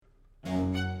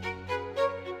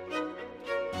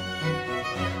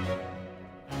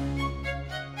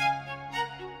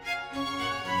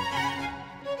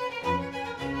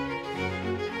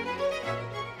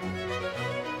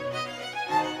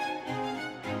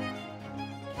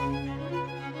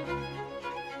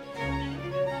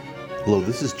Hello,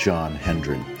 this is John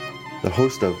Hendren, the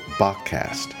host of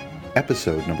Bachcast,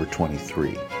 episode number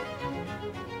 23.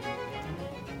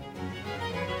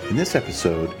 In this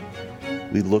episode,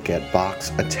 we look at Bach's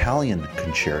Italian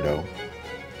Concerto,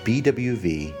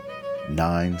 BWV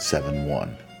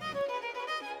 971.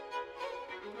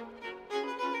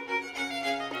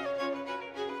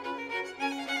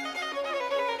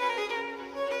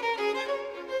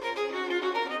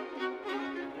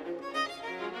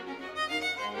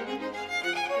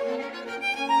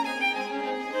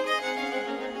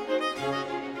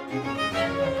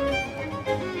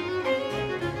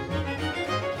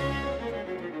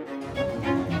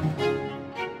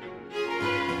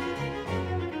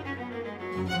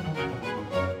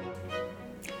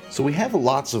 So we have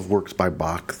lots of works by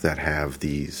Bach that have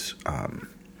these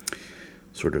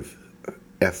sort of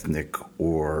ethnic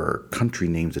or country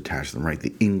names attached to them, right?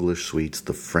 The English suites,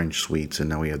 the French suites, and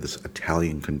now we have this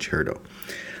Italian concerto.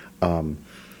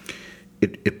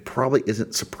 It probably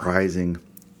isn't surprising,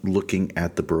 looking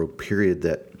at the Baroque period,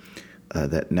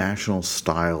 that national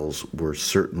styles were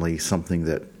certainly something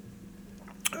that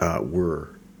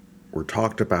were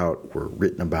talked about, were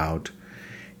written about,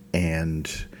 and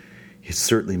it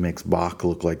certainly makes Bach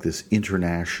look like this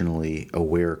internationally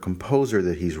aware composer,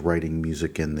 that he's writing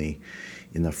music in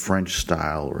the French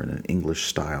style or in an English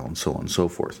style, and so on and so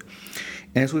forth.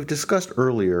 And as we've discussed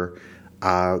earlier,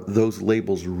 those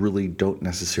labels really don't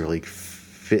necessarily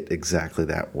fit exactly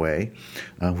that way,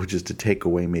 which is to take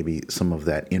away maybe some of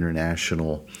that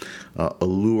international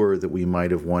allure that we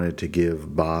might have wanted to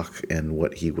give Bach and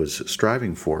what he was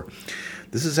striving for.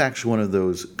 This is actually one of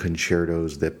those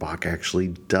concertos that Bach actually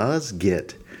does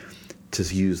get to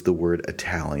use the word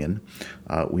Italian.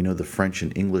 We know the French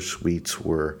and English suites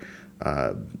were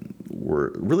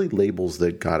really labels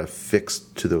that got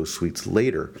affixed to those suites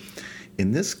later.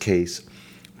 In this case,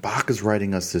 Bach is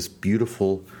writing us this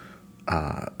beautiful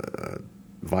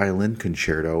violin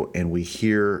concerto, and we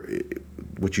hear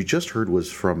what you just heard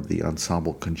was from the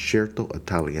ensemble Concerto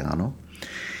Italiano,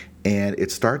 and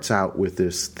it starts out with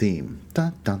this theme.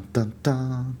 Dun, dun, dun,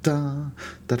 dun, dun,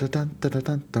 dun, dun, dun, dun,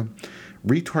 dun, dun.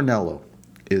 Ritornello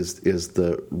is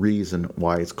the reason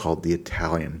why it's called the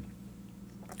Italian.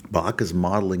 Bach is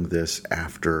modeling this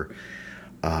after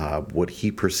what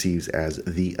he perceives as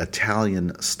the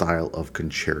Italian style of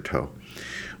concerto,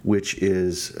 which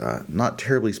is not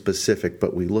terribly specific,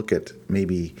 but we look at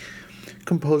maybe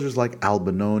composers like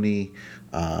Albinoni,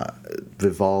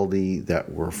 Vivaldi,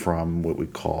 that were from what we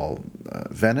call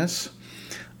Venice,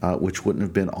 which wouldn't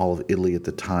have been all of Italy at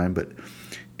the time, but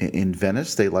in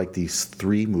Venice they like these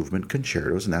three-movement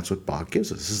concertos, and that's what Bach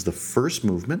gives us. This is the first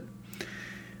movement,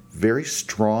 very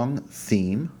strong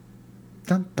theme,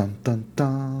 dun dun dun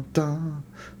dun dun,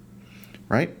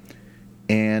 right?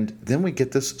 And then we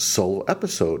get this solo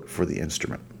episode for the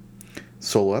instrument.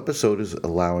 Solo episode is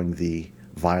allowing the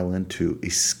violin to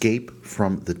escape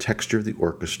from the texture of the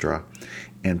orchestra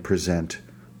and present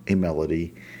a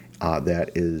melody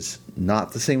that is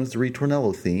not the same as the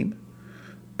Ritornello theme,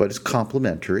 but is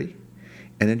complementary.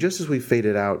 And then just as we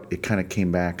faded out, it kind of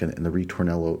came back, and the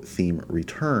Ritornello theme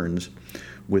returns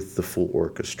with the full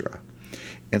orchestra.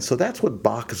 And so that's what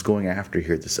Bach is going after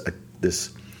here,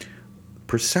 this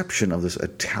perception of this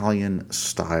Italian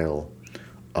style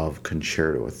of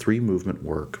concerto, a three-movement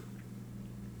work.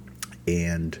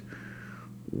 And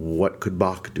what could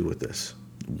Bach do with this?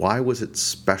 Why was it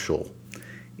special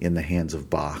in the hands of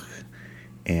Bach?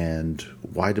 And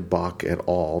why did Bach at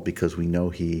all? Because we know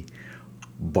he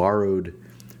borrowed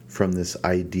from this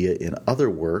idea in other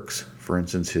works. For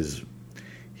instance,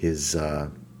 his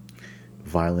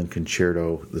violin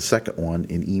concerto, the second one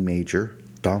in E major,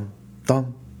 dum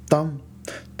dum dum,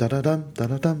 da da dum da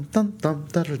da dum dum dum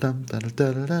da da dum da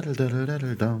da da da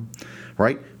da dum.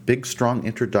 Right? Big, strong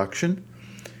introduction.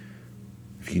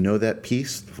 If you know that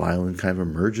piece, the violin kind of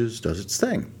emerges, does its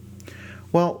thing.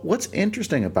 Well, what's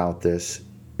interesting about this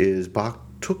is Bach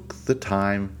took the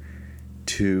time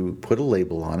to put a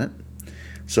label on it.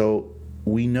 So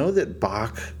we know that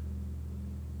Bach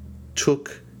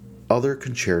took other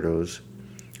concertos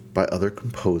by other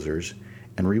composers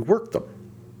and reworked them.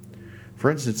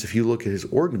 For instance, if you look at his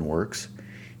organ works,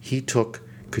 he took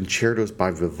concertos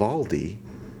by Vivaldi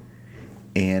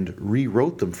and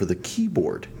rewrote them for the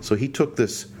keyboard. So he took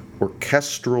this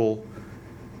orchestral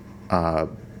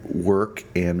work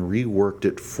and reworked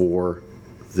it for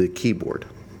the keyboard,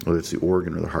 whether it's the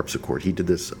organ or the harpsichord. He did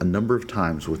this a number of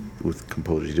times with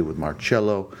composers. He did it with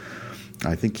Marcello.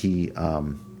 I think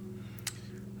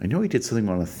I know he did something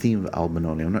on a theme of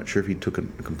Albinoni. I'm not sure if he took a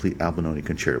complete Albinoni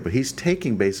concerto, but he's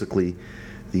taking basically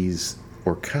these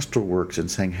orchestral works and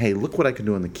saying, hey, look what I can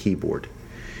do on the keyboard.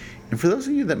 And for those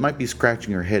of you that might be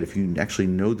scratching your head, if you actually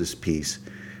know this piece,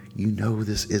 you know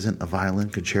this isn't a violin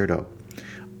concerto.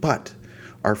 But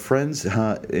our friends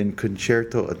in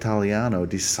Concerto Italiano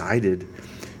decided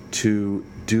to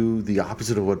do the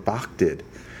opposite of what Bach did.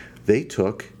 They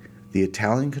took the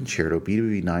Italian Concerto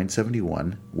BWV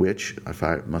 971, which, if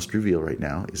I must reveal right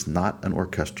now, is not an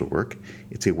orchestral work.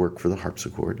 It's a work for the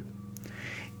harpsichord.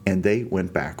 And they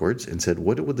went backwards and said,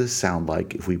 what would this sound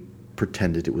like if we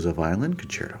pretended it was a violin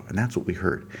concerto? And that's what we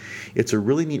heard. It's a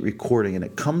really neat recording, and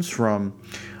it comes from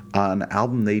an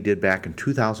album they did back in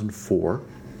 2004.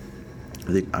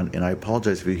 And I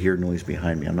apologize if you hear noise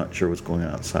behind me. I'm not sure what's going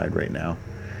on outside right now.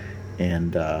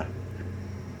 And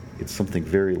it's something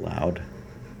very loud.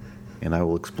 And I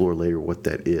will explore later what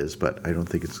that is, but I don't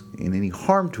think it's in any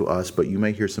harm to us, but you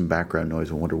may hear some background noise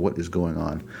and wonder what is going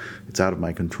on. It's out of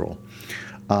my control.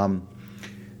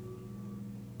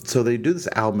 So they do this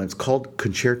album. It's called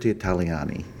Concerti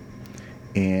Italiani.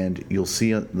 And you'll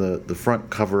see the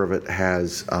front cover of it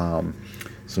has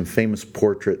some famous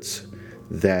portraits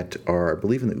that are, I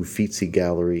believe, in the Uffizi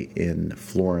Gallery in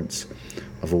Florence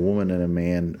of a woman and a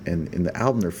man. And in the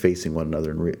album, they're facing one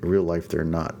another. In real life, they're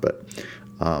not. But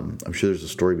I'm sure there's a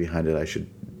story behind it. I should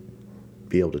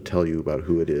be able to tell you about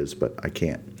who it is, but I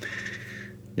can't.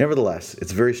 Nevertheless,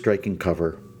 it's a very striking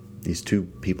cover. These two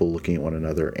people looking at one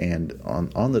another. And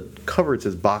on the cover, it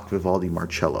says Bach, Vivaldi,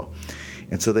 Marcello.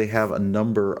 And so they have a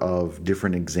number of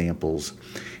different examples.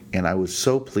 And I was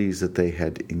so pleased that they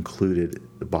had included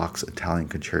the Bach's Italian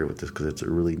Concerto with this, because it's a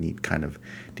really neat kind of,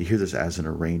 to hear this as an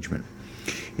arrangement.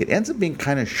 It ends up being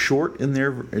kind of short in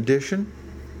their edition.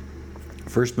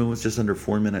 First movement's just under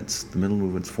 4 minutes. The middle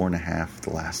movement's 4.5.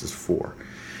 The last is 4.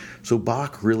 So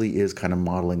Bach really is kind of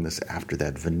modeling this after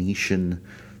that Venetian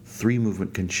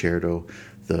 3-movement concerto,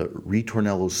 the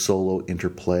ritornello solo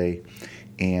interplay.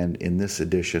 And in this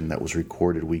edition that was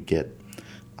recorded, we get,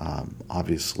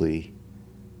 obviously,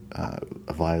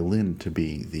 a violin to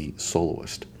be the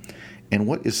soloist. And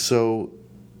what is so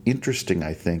interesting,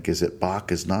 I think, is that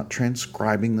Bach is not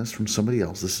transcribing this from somebody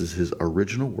else. This is his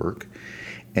original work,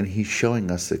 and he's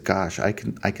showing us that, gosh, I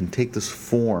can take this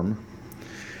form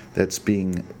that's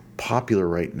being popular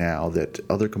right now that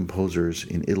other composers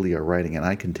in Italy are writing, and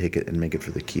I can take it and make it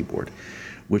for the keyboard,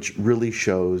 which really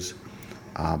shows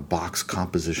Bach's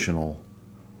compositional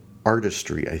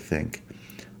artistry, I think,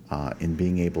 in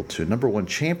being able to, number one,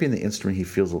 champion the instrument he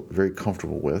feels very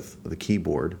comfortable with, the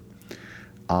keyboard.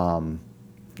 And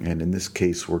in this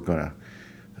case, we're going to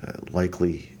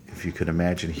likely, if you could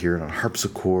imagine, hear it on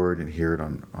harpsichord and hear it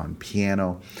on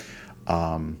piano.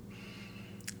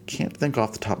 Can't think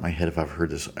off the top of my head if I've heard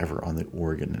this ever on the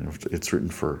organ. And it's written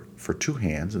for two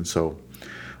hands. And so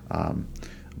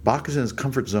Bach is in his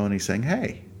comfort zone. He's saying,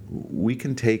 hey, we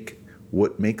can take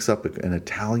what makes up an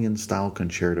Italian-style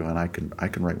concerto, and I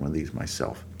can write one of these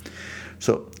myself.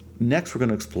 So next we're going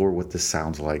to explore what this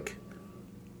sounds like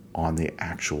on the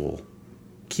actual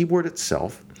keyboard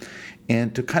itself.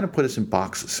 And to kind of put us in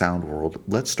Bach's sound world,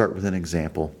 let's start with an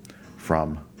example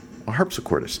from a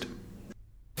harpsichordist.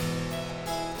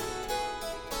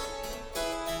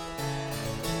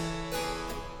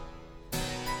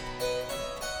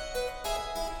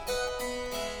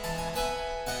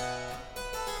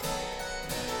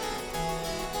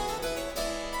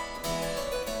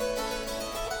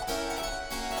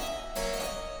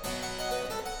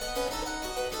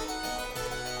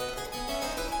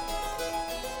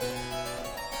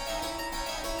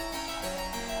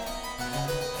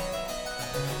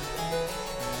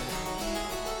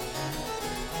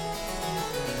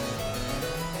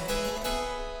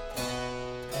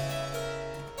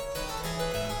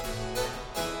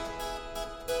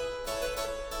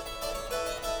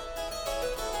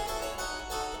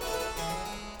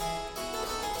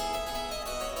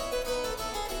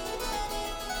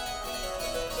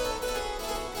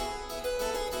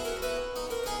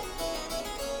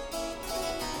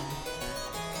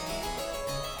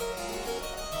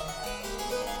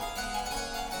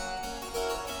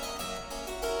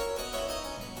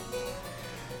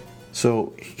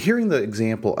 So hearing the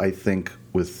example, I think,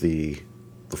 with the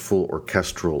full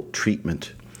orchestral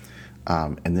treatment,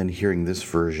 and then hearing this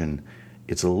version,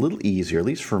 it's a little easier, at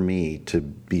least for me, to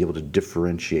be able to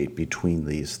differentiate between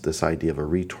this idea of a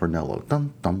ritornello.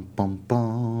 Dum dum bum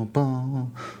bum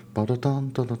bum ba da dum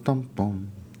da da dum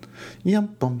bum yum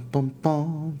bum bum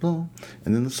bum bum,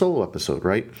 and then the solo episode,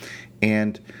 right?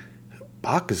 And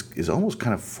Bach is almost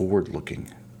kind of forward-looking.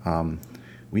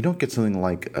 We don't get something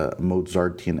like a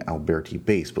Mozartian Alberti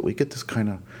bass, but we get this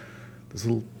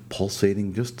little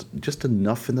pulsating, just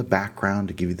enough in the background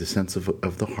to give you the sense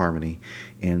of the harmony,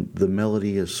 and the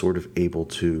melody is sort of able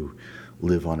to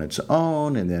live on its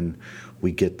own, and then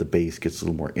we get the bass gets a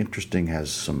little more interesting,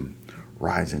 has some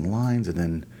rising lines, and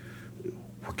then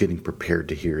we're getting prepared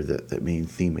to hear that main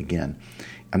theme again.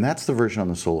 And that's the version on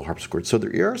the solo harpsichord. So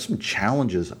there are some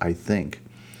challenges, I think,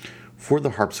 for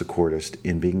the harpsichordist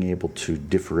in being able to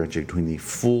differentiate between the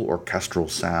full orchestral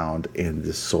sound and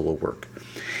this solo work.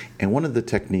 And one of the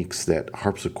techniques that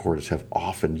harpsichordists have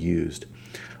often used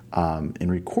in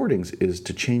recordings is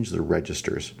to change the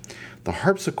registers. The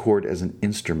harpsichord as an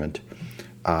instrument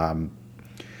has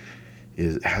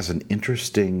an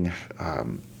interesting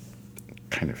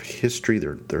kind of history.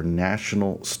 There are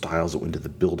national styles that went into the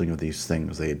building of these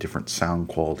things. They had different sound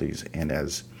qualities, and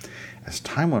as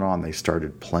time went on, they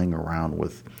started playing around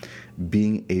with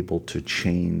being able to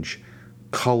change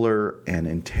color and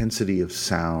intensity of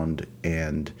sound,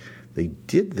 and they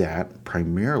did that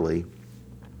primarily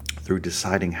through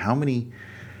deciding how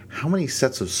many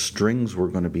sets of strings were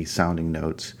going to be sounding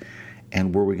notes,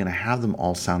 and were we going to have them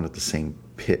all sound at the same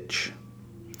pitch.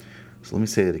 So let me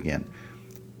say that again.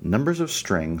 Numbers of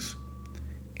strings,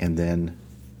 and then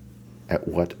at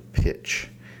what pitch.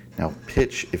 Now,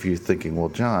 pitch, if you're thinking, well,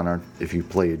 John, if you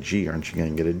play a G, aren't you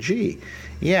going to get a G?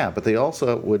 Yeah, but they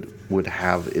also would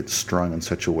have it strung in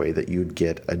such a way that you'd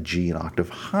get a G an octave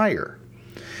higher.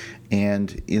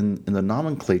 And in the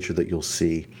nomenclature that you'll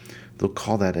see, they'll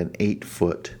call that an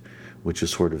 8-foot, which is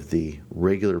sort of the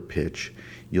regular pitch.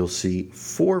 You'll see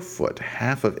 4-foot,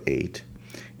 half of 8.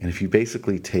 And if you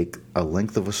basically take a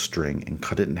length of a string and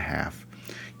cut it in half,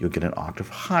 you'll get an octave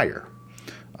higher.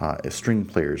 String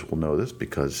players will know this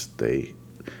because they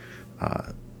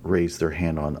raise their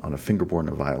hand on a fingerboard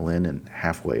in a violin, and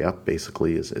halfway up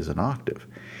basically is an octave.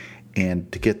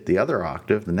 And to get the other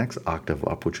octave, the next octave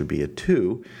up, which would be a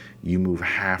 2, you move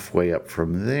halfway up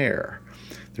from there.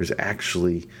 There's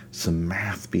actually some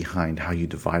math behind how you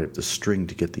divide up the string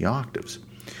to get the octaves.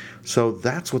 So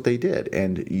that's what they did.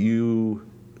 And you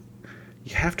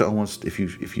have to almost, if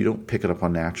you don't pick it up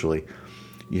on naturally,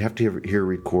 you have to hear a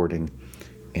recording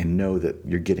and know that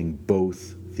you're getting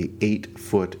both the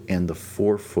 8-foot and the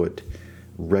 4-foot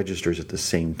registers at the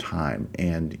same time.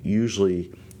 And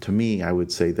usually, to me, I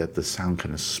would say that the sound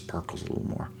kind of sparkles a little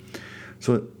more.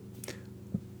 So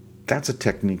that's a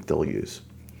technique they'll use.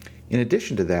 In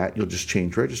addition to that, you'll just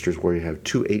change registers where you have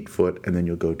 2 8-foot and then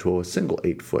you'll go to a single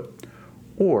 8-foot.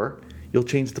 Or you'll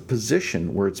change the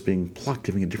position where it's being plucked,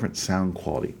 giving a different sound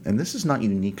quality. And this is not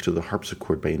unique to the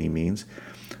harpsichord by any means.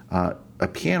 A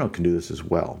piano can do this as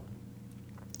well.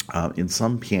 In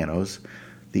some pianos,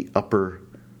 the upper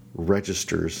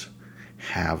registers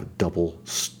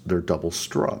they're double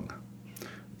strung.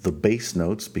 The bass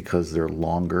notes, because they're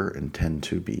longer and tend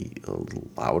to be a little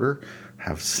louder,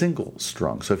 have single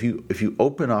strung. So if you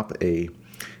open up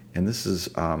and this is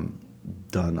done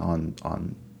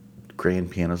on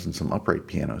grand pianos and some upright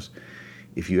pianos,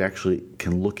 if you actually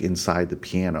can look inside the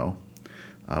piano,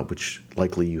 which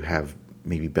likely you have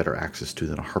maybe better access to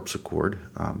than a harpsichord,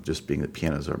 just being that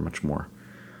pianos are much more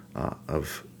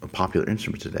of a popular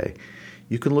instrument today,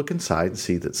 you can look inside and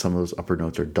see that some of those upper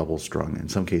notes are double strung, in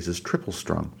some cases triple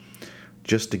strung,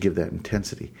 just to give that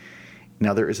intensity.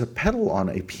 Now there is a pedal on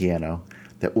a piano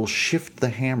that will shift the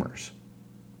hammers.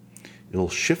 It'll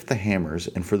shift the hammers,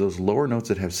 and for those lower notes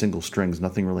that have single strings,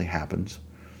 nothing really happens,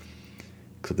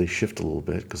 because they shift a little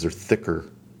bit because they're thicker,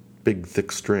 big,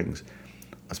 thick strings,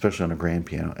 especially on a grand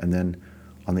piano. And then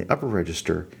on the upper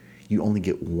register, you only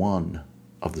get one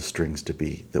of the strings that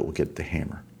will get the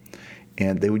hammer.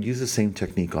 And they would use the same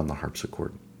technique on the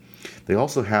harpsichord. They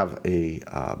also have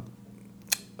an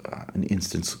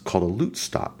instance called a lute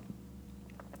stop,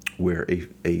 where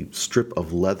a strip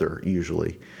of leather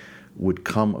usually would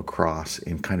come across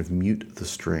and kind of mute the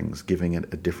strings, giving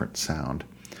it a different sound.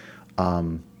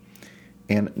 And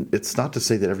it's not to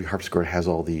say that every harpsichord has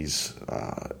all these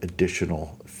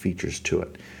additional features to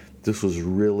it. This was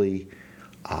really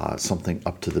something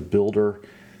up to the builder.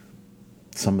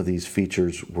 Some of these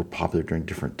features were popular during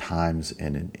different times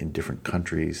and in different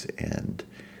countries. And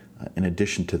in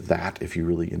addition to that, if you're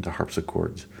really into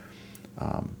harpsichords,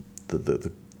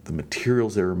 the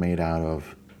materials they were made out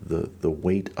of, the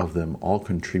weight of them all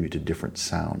contribute to different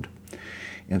sound.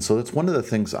 And so that's one of the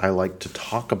things I like to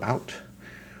talk about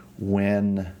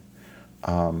when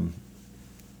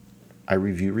I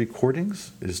review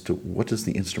recordings, is to what does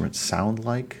the instrument sound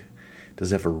like?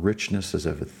 Does it have a richness? Does it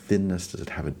have a thinness? Does it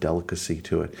have a delicacy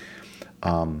to it?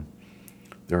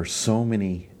 There are so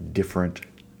many different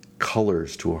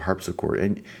colors to a harpsichord.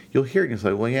 And you'll hear it and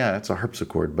say, well, yeah, it's a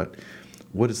harpsichord, but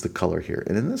what is the color here?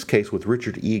 And in this case, with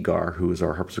Richard Egar, who is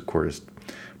our harpsichordist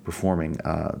performing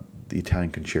the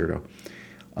Italian Concerto,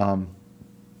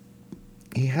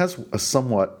 he has a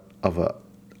somewhat of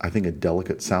I think, a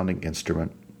delicate sounding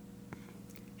instrument.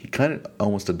 He kind of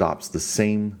almost adopts the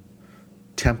same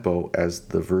tempo as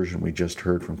the version we just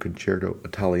heard from Concerto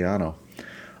Italiano.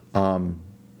 And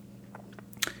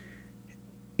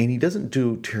he doesn't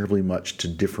do terribly much to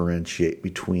differentiate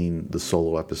between the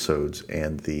solo episodes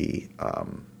and the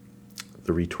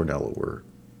ritornello, where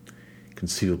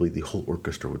conceivably the whole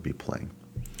orchestra would be playing.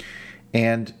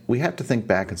 And we have to think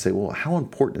back and say, well, how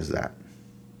important is that?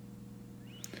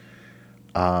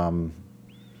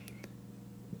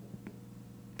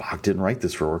 Bach didn't write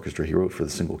this for orchestra. He wrote for the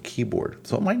single keyboard.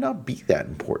 So it might not be that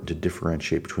important to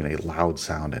differentiate between a loud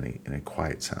sound and a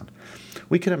quiet sound.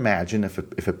 We can imagine if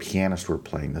a pianist were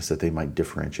playing this that they might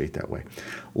differentiate that way.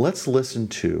 Let's listen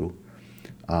to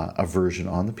a version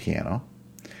on the piano.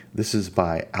 This is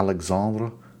by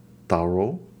Alexandre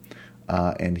Tarot.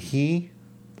 And he,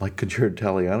 like Concerto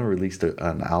Italiano, released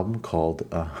an album called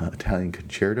Italian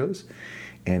Concertos.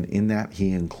 And in that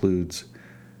he includes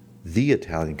the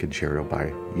Italian Concerto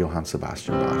by Johann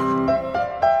Sebastian Bach.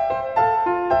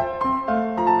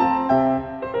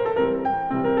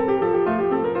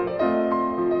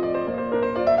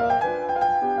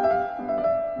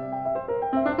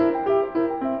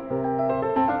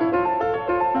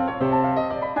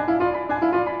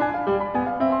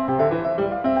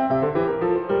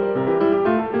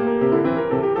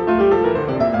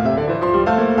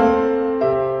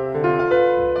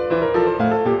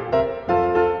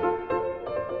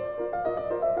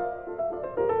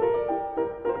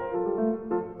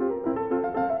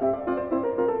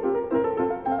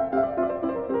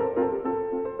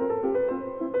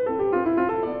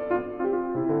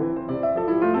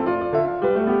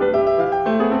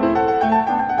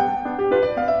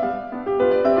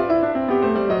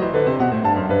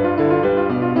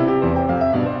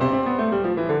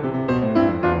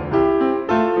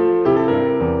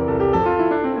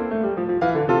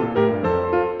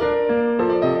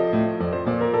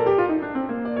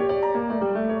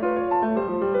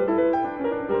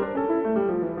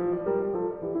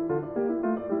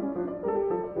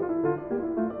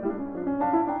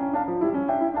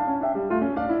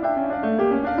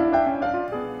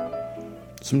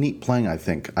 Some neat playing, I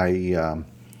think. I'm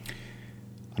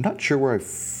not sure where I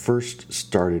first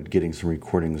started getting some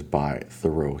recordings by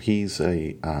Thoreau. He's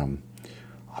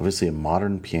obviously a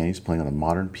modern pianist. He's playing on a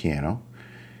modern piano.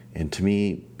 And to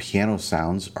me, piano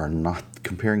sounds are not,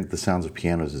 comparing the sounds of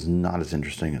pianos is not as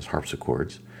interesting as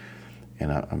harpsichords.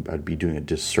 And I'd be doing a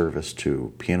disservice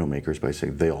to piano makers by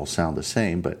saying they all sound the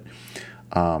same. But,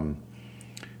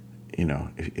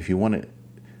 if you want to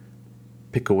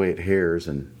pick away at hairs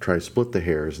and try to split the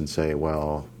hairs and say,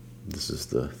 well, this is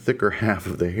the thicker half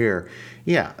of the hair.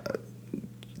 Yeah,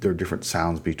 there are different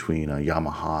sounds between a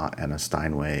Yamaha and a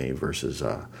Steinway versus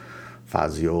a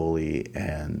Fazioli.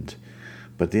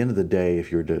 But at the end of the day,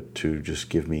 if you were to just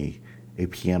give me a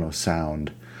piano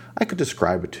sound, I could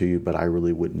describe it to you, but I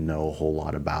really wouldn't know a whole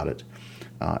lot about it.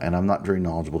 And I'm not very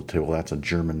knowledgeable to say, well, that's a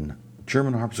German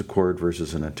harpsichord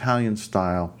versus an Italian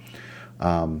style.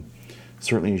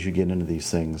 Certainly, as you get into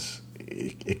these things,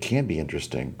 it can be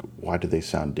interesting. Why do they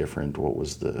sound different? What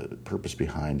was the purpose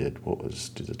behind it?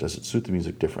 Does it suit the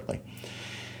music differently?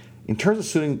 In terms of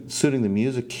suiting the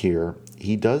music here,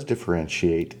 he does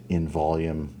differentiate in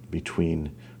volume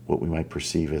between what we might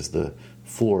perceive as the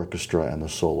full orchestra and the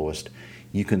soloist.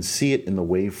 You can see it in the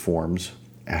waveforms.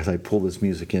 As I pull this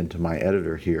music into my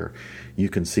editor here, you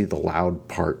can see the loud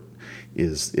part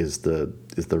is the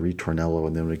ritornello,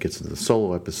 and then when it gets into the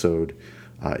solo episode,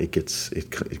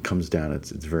 it comes down.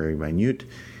 It's very minute,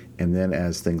 and then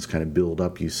as things kind of build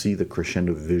up, you see the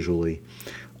crescendo visually.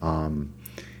 And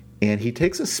he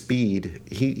takes a speed.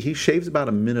 He shaves about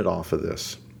a minute off of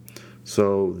this.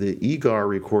 So the EGAR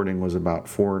recording was about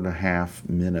 4.5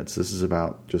 minutes. This is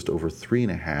about just over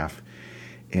 3.5,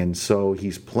 and so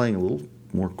he's playing a little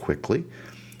more quickly.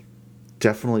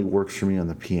 Definitely works for me on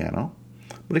the piano.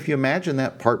 But if you imagine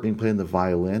that part being played on the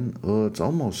violin, it's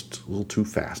almost a little too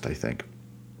fast, I think.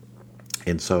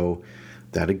 And so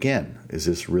that, again, is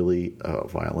this really a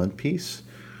violin piece?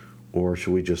 Or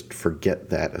should we just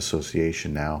forget that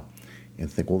association now and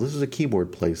think, well, this is a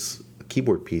keyboard piece.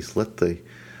 Let the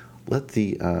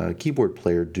keyboard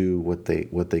player do what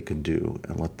they can do,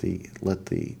 and let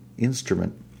the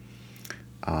instrument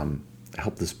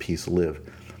help this piece live.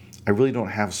 I really don't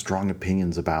have strong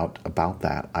opinions about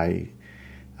that.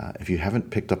 If you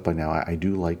haven't picked up by now, I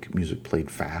do like music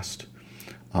played fast.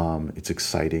 It's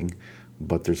exciting,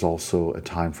 but there's also a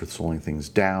time for slowing things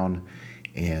down,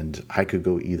 and I could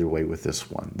go either way with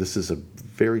this one. This is a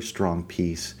very strong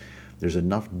piece. There's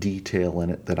enough detail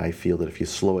in it that I feel that if you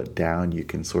slow it down, you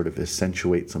can sort of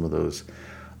accentuate some of those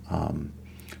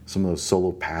some of those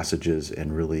solo passages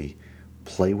and really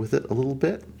play with it a little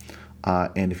bit.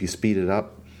 And if you speed it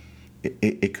up,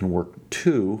 it can work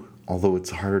too, although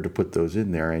it's harder to put those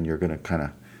in there, and you're going to kind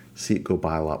of see it go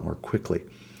by a lot more quickly.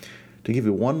 To give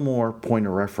you one more point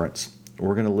of reference,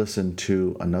 we're going to listen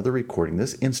to another recording.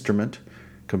 This instrument,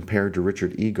 compared to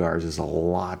Richard Egar's, is a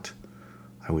lot,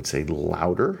 I would say,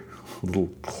 louder, a little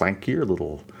clankier, a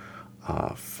little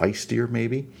feistier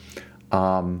maybe.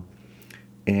 And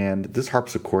this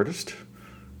harpsichordist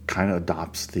kind of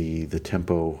adopts the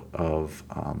tempo of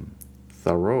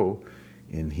Thoreau,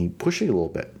 and he pushes a little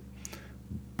bit.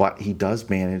 But he does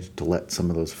manage to let some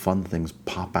of those fun things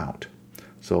pop out.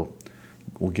 So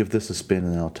we'll give this a spin,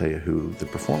 and then I'll tell you who the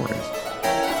performer is.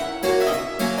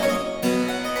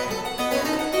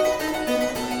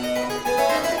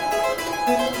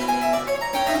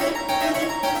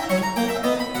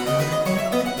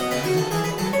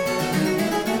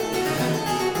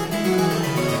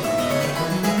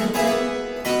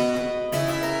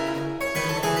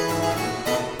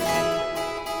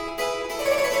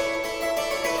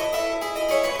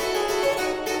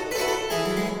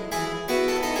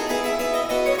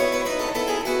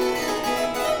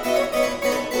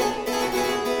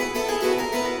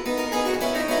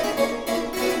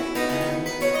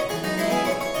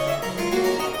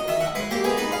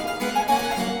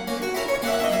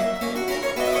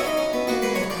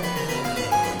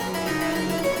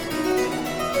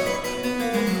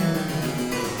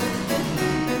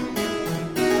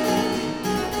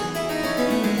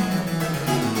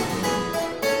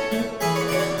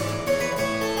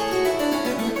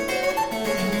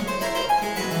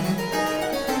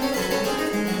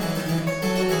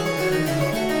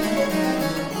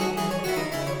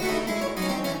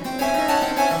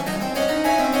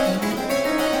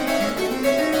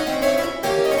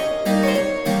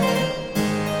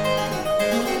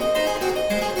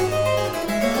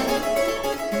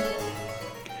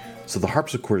 So the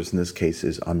harpsichordist in this case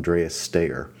is Andreas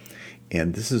Staier,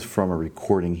 and this is from a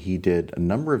recording he did a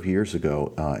number of years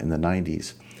ago in the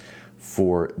 90s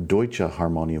for Deutsche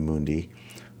Harmonia Mundi.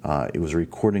 It was a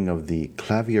recording of the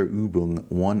Klavierübung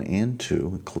 1 and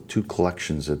 2, two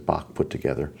collections that Bach put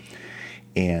together,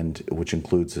 and which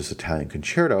includes this Italian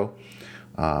concerto.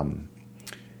 And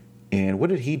what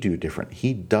did he do different?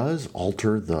 He does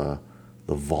alter the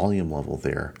volume level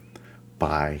there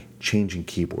by changing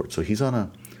keyboards. So he's on a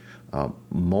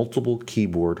multiple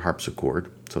keyboard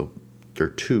harpsichord, so there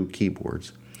are two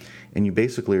keyboards, and you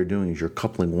basically are doing is you're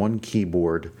coupling one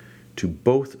keyboard to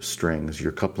both strings,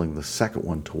 you're coupling the second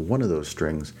one to one of those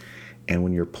strings, and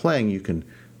when you're playing you can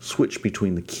switch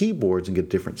between the keyboards and get a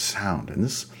different sound. And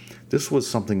this was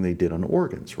something they did on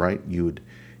organs, right? You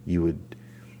would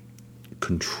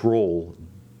control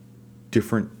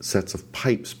different sets of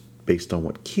pipes based on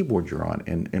what keyboard you're on,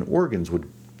 and organs would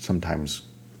sometimes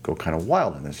go kind of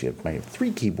wild in this. You might have three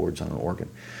keyboards on an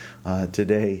organ.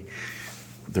 Today,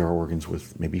 there are organs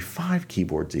with maybe 5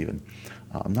 keyboards even.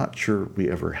 I'm not sure we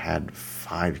ever had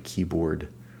 5 keyboard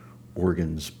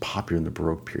organs popular in the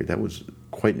Baroque period. That was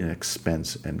quite an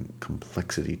expense and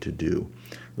complexity to do.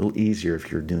 A little easier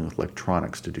if you're dealing with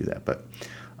electronics to do that. But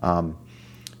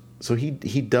so he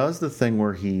does the thing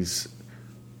where he's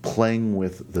playing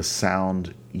with the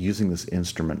sound using this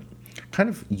instrument, kind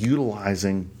of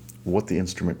utilizing what the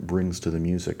instrument brings to the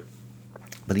music.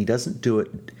 But he doesn't do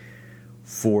it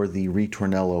for the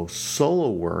Ritornello solo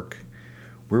work.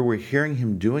 Where we're hearing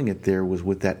him doing it there was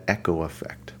with that echo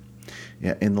effect.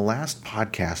 Yeah, in the last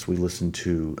podcast, we listened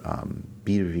to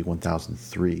BWV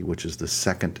 1003, which is the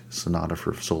second sonata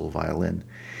for solo violin.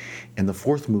 And the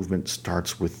fourth movement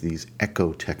starts with these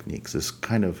echo techniques, this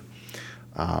kind of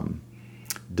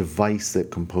device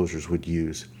that composers would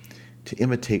use to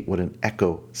imitate what an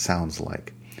echo sounds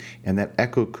like. And that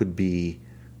echo could be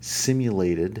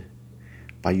simulated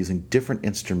by using different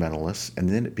instrumentalists, and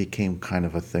then it became kind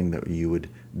of a thing that you would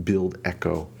build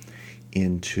echo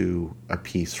into a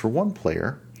piece for one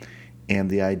player. And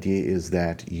the idea is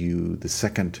that the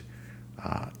second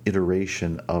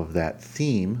iteration of that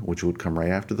theme, which would come right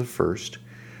after the first,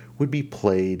 would be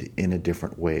played in a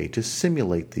different way to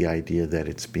simulate the idea that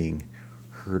it's being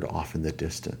heard off in the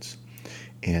distance.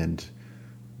 And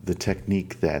the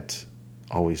technique that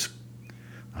always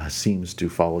seems to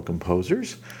follow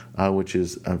composers, which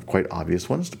is a quite obvious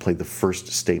one, is to play the first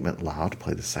statement loud, to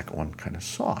play the second one kind of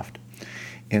soft.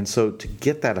 And so to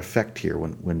get that effect here,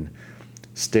 when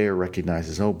Staier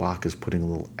recognizes, oh, Bach is putting a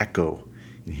little echo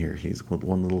in here, he's with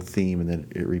one little theme and then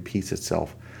it repeats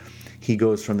itself, he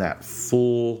goes from that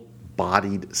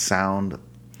full-bodied sound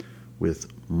with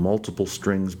multiple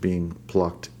strings being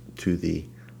plucked to the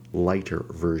lighter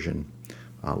version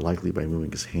likely by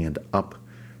moving his hand up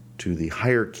to the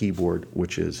higher keyboard,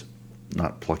 which is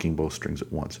not plucking both strings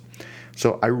at once.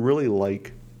 So I really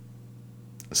like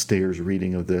Stayer's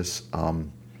reading of this.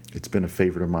 It's been a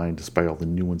favorite of mine despite all the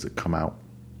new ones that come out.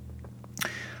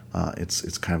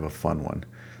 It's kind of a fun one.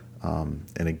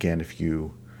 And again, if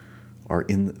you are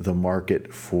in the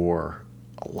market for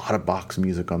a lot of Bach's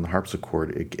music on the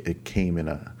harpsichord, it came in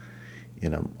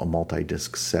a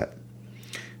multi-disc set.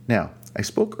 Now, I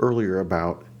spoke earlier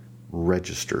about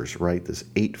registers, right? This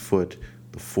 8-foot,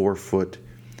 the 4-foot,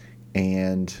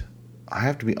 and I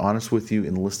have to be honest with you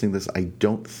in listening to this, I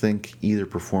don't think either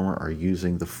performer are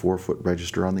using the 4-foot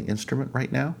register on the instrument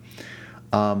right now.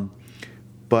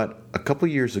 But a couple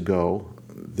years ago,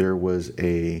 there was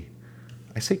I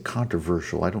say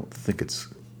controversial, I don't think it's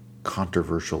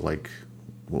controversial like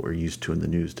what we're used to in the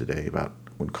news today about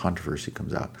when controversy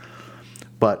comes out,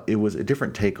 but it was a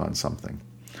different take on something.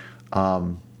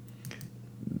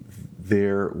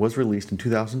 There was released in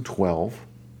 2012,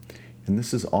 and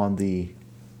this is on the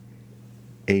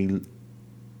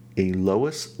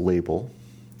Aeolus label,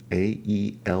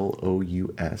 Aeolus.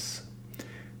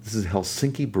 This is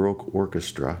Helsinki Baroque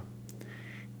Orchestra,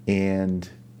 and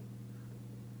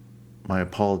my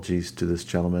apologies to this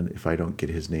gentleman if I don't get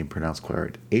his name pronounced quite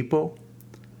right. Eppo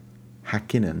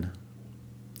Häkkinen,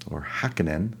 or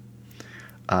Häkkinen.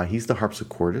 He's the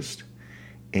harpsichordist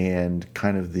and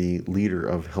kind of the leader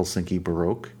of Helsinki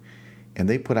Baroque. And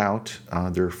they put out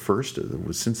their first,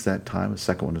 since that time, a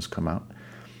second one has come out,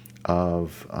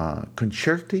 of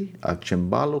Concerti a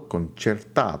Cembalo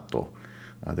Concertato.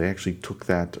 They actually took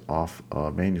that off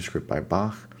a manuscript by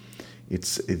Bach.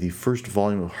 It's the first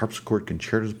volume of harpsichord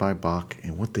concertos by Bach,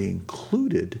 and what they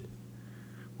included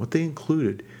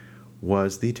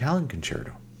was the Italian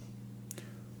concerto,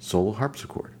 solo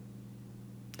harpsichord.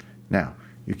 Now,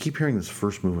 you keep hearing this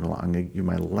first movement along. I'm going to give you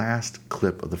my last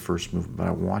clip of the first movement, but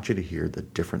I want you to hear the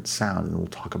different sound, and we'll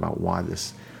talk about why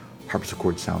this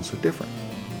harpsichord sounds so different.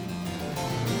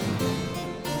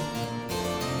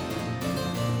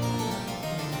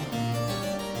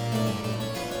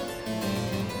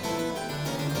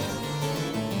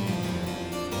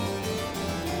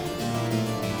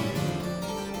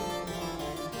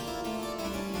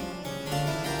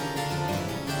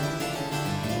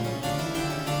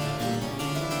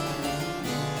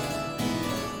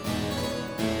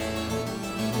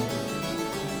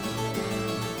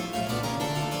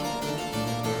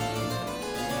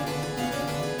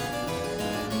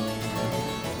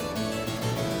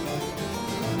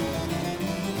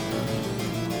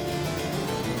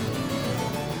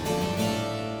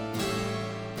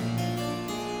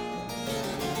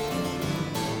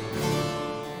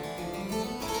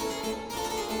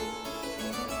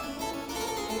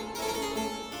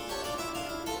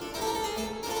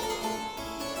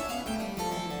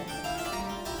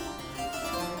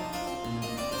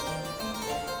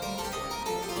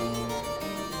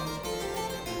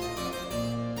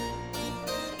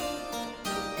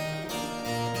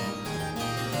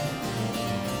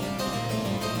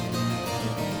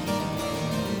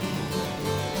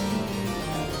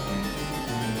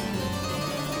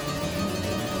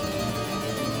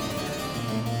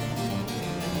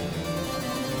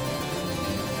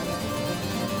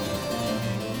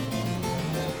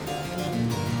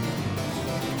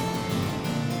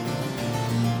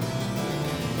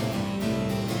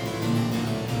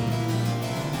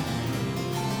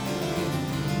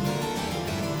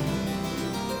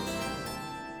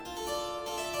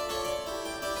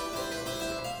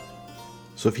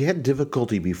 So if you had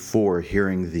difficulty before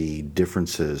hearing the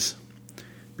differences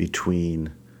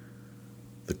between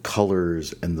the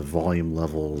colors and the volume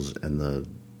levels and the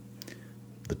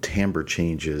timbre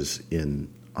changes in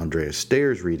Andreas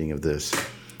Stayer's reading of this,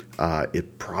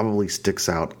 it probably sticks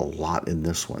out a lot in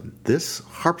this one. This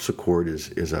harpsichord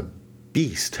is a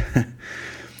beast,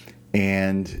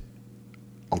 and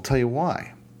I'll tell you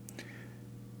why.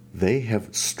 They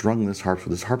have strung this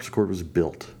harpsichord. This harpsichord was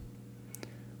built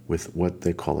with what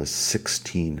they call a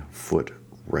 16-foot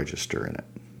register in it.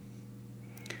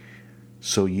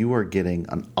 So you are getting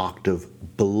an octave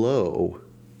below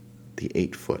the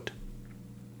 8-foot.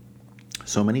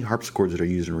 So many harpsichords that are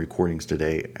used in recordings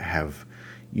today have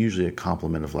usually a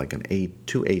complement of like an 8,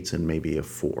 2 8s, and maybe a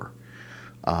 4.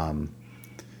 I'm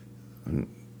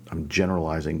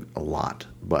generalizing a lot,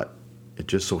 but it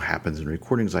just so happens in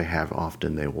recordings I have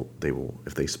often they will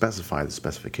if they specify the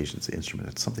specifications of the instrument,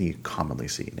 it's something you commonly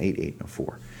see, an 8, 8, and a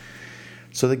 4.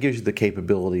 So that gives you the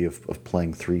capability of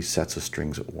playing 3 sets of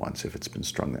strings at once if it's been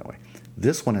strung that way.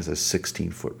 This one has a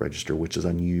 16-foot register, which is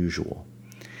unusual.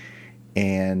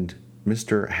 And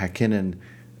Mr. Häkkinen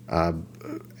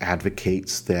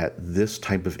advocates that this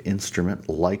type of instrument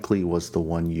likely was the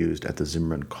one used at the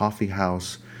Zimmermann Coffee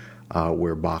House,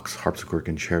 where Bach's harpsichord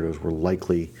concertos were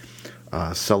likely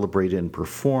celebrated and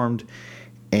performed.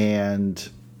 And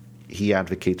he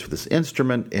advocates for this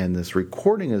instrument, and this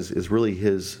recording is really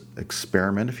his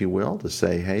experiment, if you will, to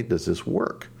say, hey, does this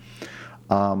work?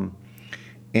 And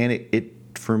it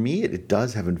for me, it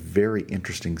does have a very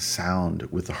interesting sound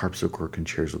with the harpsichord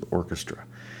concertos with orchestra,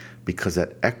 because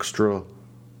that extra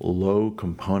low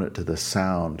component to the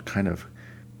sound kind of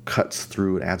cuts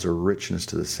through and adds a richness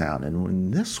to the sound. And in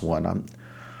this one,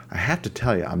 I have to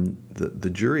tell you, the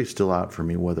jury is still out for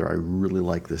me whether I really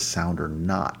like this sound or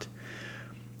not.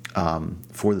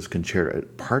 For this concerto,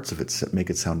 parts of it make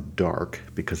it sound dark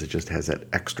because it just has that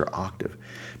extra octave.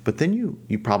 But then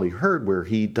you probably heard where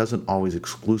he doesn't always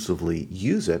exclusively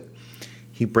use it.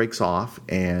 He breaks off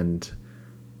and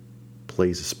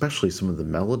plays especially some of the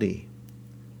melody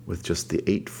with just the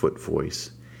 8-foot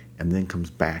voice, and then comes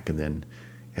back, and then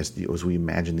as we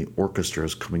imagine the orchestra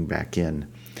is coming back in,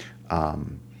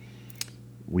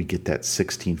 we get that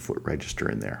 16-foot register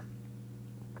in there.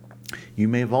 You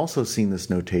may have also seen this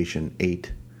notation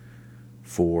 8,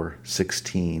 4,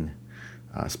 16,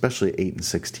 especially 8 and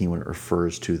 16 when it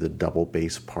refers to the double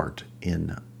bass part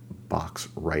in Bach's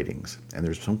writings. And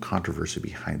there's some controversy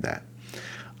behind that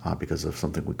because of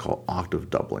something we call octave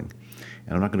doubling.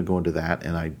 And I'm not going to go into that,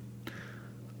 and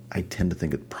I tend to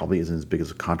think it probably isn't as big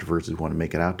as a controversy as we want to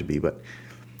make it out to be, but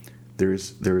there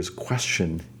is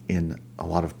question in a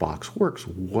lot of Bach's works,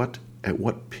 at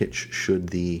what pitch should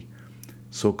the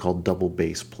so-called double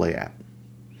bass play at?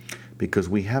 Because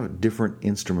we have different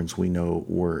instruments we know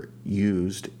were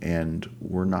used, and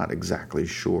we're not exactly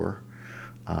sure,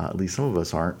 at least some of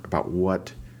us aren't, about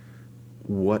what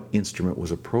instrument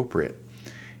was appropriate.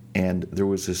 And there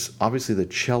was this, obviously the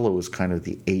cello is kind of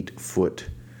the 8-foot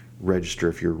register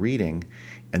if you're reading,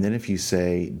 and then if you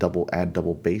say add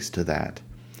double bass to that,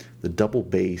 the double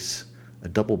bass,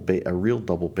 a real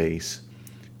double bass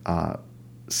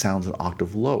sounds an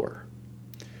octave lower.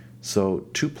 So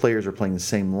two players are playing the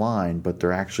same line, but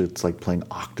it's like playing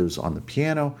octaves on the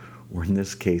piano, or in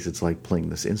this case, it's like playing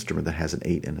this instrument that has an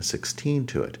 8 and a 16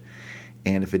 to it.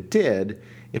 And if it did,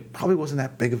 it probably wasn't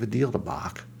that big of a deal to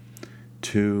Bach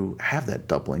to have that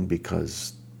doubling,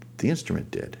 because the instrument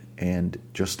did. And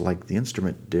just like the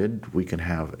instrument did, we can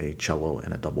have a cello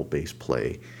and a double bass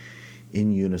play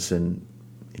in unison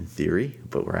in theory,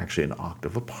 but we're actually an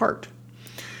octave apart.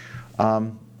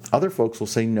 Other folks will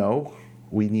say, no,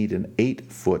 we need an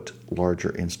 8-foot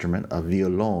larger instrument, a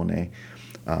violone,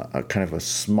 a kind of a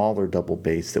smaller double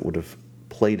bass that would have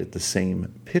played at the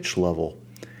same pitch level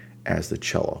as the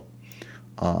cello,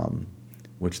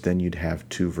 which then you'd have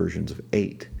two versions of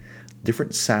 8.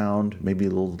 Different sound, maybe a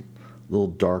little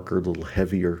darker, a little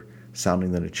heavier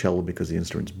sounding than a cello because the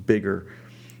instrument's bigger,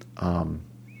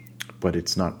 but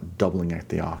it's not doubling at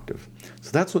the octave.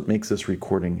 So that's what makes this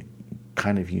recording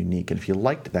kind of unique. And if you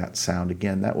liked that sound,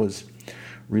 again, that was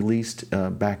released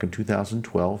back in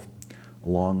 2012.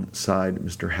 Alongside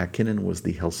Mr. Häkkinen was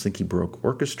the Helsinki Baroque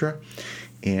Orchestra,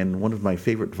 and one of my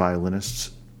favorite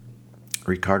violinists,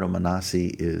 Riccardo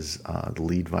Manassi, is the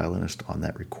lead violinist on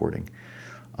that recording.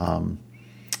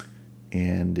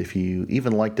 And if you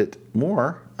even liked it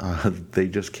more, they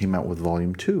just came out with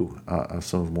Volume 2 of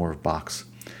some more of Bach's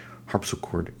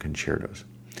harpsichord concertos.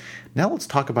 Now let's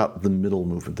talk about the middle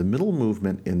movement. The middle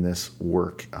movement in this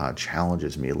work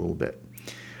challenges me a little bit.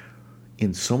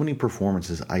 In so many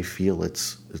performances, I feel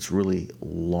it's really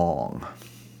long.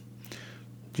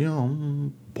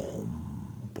 Boom,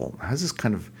 boom. It has this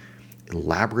kind of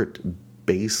elaborate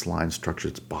bass line structure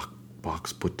that's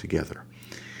Bach's put together.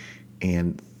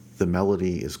 And the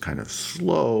melody is kind of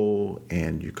slow,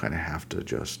 and you kind of have to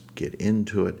just get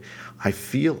into it. I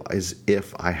feel as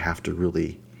if I have to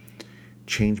really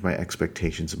change my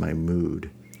expectations and my mood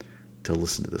to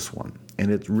listen to this one.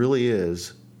 And it really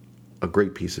is a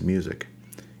great piece of music.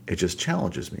 It just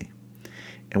challenges me.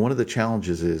 And one of the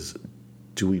challenges is,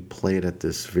 do we play it at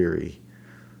this very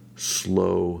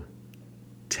slow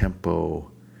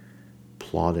tempo,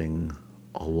 plodding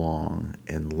along,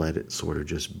 and let it sort of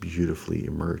just beautifully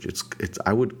emerge?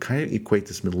 I would kind of equate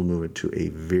this middle movement to a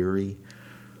very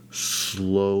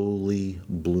slowly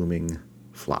blooming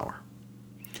flower.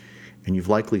 And you've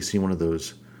likely seen one of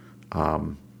those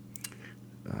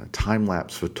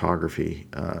time-lapse photography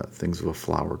things of a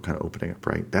flower kind of opening up,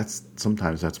 right?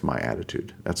 Sometimes that's my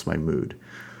attitude. That's my mood.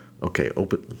 Okay,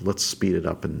 let's speed it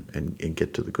up and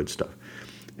get to the good stuff.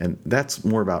 And that's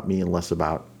more about me and less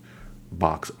about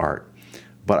Bach's art.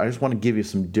 But I just want to give you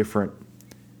some different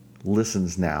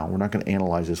listens now. We're not going to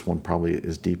analyze this one probably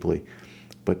as deeply.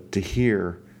 but to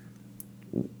hear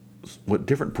what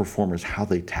different performers, how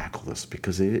they tackle this,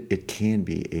 because it can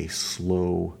be a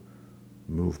slow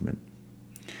movement.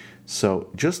 So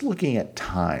just looking at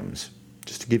times,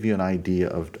 just to give you an idea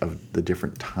of the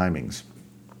different timings,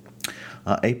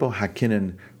 Aapo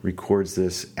Häkkinen records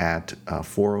this at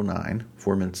 4:09,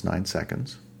 4 minutes 9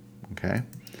 seconds. Okay.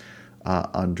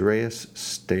 Andreas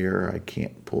Steyr, I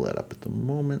can't pull that up at the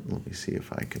moment. Let me see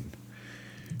if I can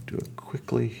do it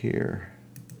quickly here.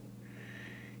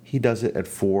 He does it at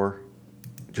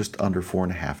just under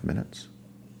 4.5 minutes.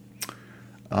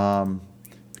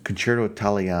 Concerto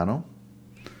Italiano,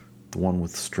 the one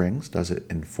with strings, does it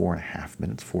in 4.5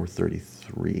 minutes,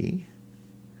 4:33.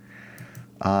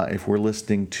 If we're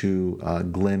listening to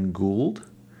Glenn Gould,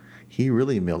 he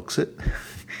really milks it.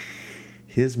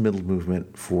 His middle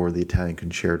movement for the Italian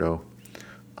Concerto,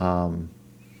 and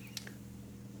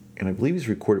I believe he's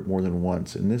recorded more than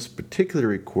once. In this particular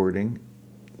recording,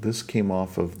 this came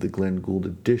off of the Glenn Gould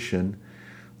edition.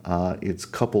 It's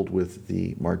coupled with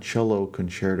the Marcello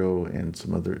Concerto and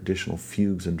some other additional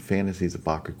fugues and fantasies that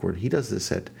Bach recorded. He does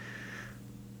this at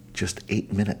just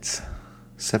 8 minutes,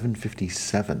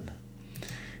 7:57.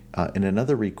 In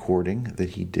another recording that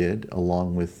he did,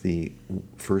 along with the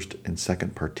first and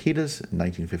second partitas in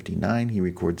 1959, he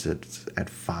records it at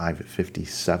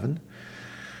 5:57.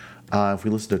 If we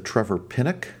listen to Trevor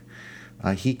Pinnock,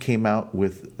 he came out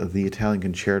with the Italian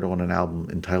Concerto on an album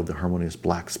entitled The Harmonious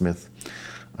Blacksmith,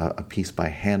 a piece by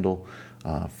Handel.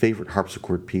 Favorite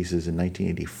harpsichord pieces in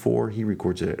 1984. He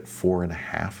records it at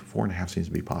 4.5. 4.5 seems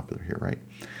to be popular here, right?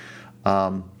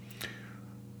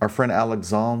 Our friend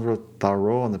Alexandre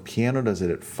Tarot on the piano does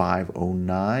it at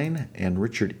 5:09, and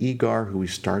Richard Egar, who we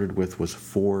started with, was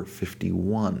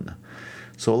 4:51.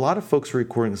 So a lot of folks are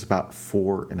recording this about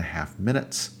 4.5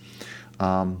 minutes.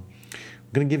 I'm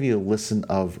going to give you a listen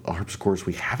of harpsichords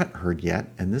we haven't heard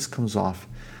yet, and this comes off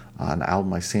an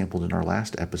album I sampled in our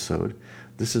last episode.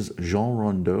 This is Jean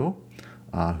Rondeau,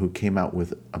 who came out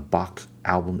with a Bach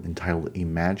album entitled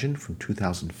Imagine from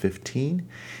 2015,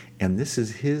 and this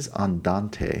is his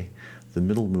Andante, the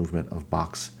middle movement of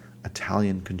Bach's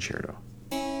Italian Concerto.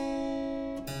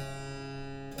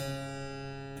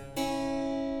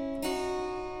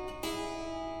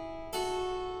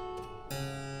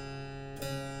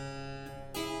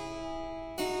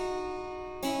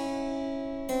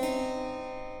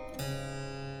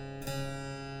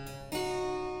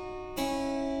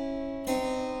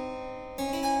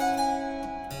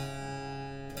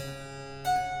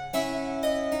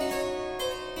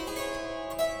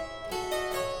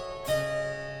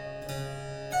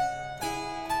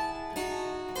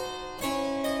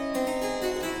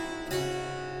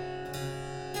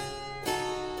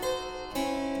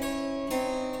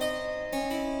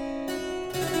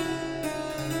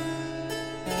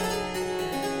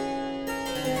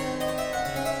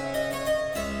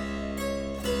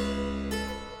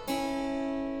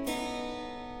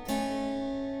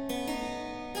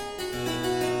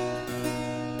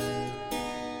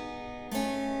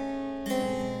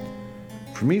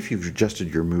 For me, if you've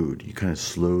adjusted your mood, you kind of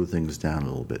slow things down a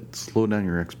little bit, slow down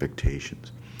your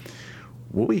expectations.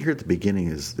 What we hear at the beginning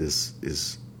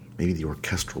is maybe the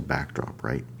orchestral backdrop,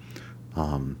 right?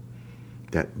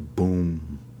 That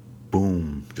boom,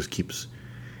 boom,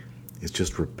 it's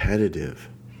just repetitive.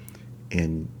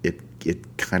 And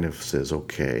it kind of says,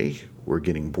 okay, we're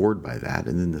getting bored by that.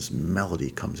 And then this melody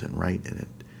comes in, right? And it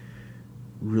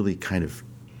really kind of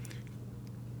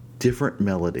different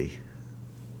melody.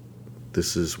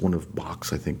 This is one of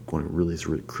Bach's, I think, one of really his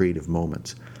creative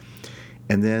moments.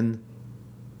 And then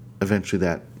eventually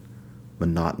that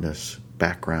monotonous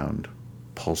background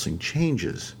pulsing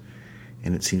changes,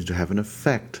 and it seems to have an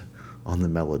effect on the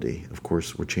melody. Of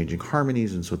course, we're changing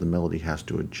harmonies, and so the melody has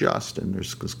to adjust, and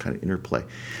there's this kind of interplay.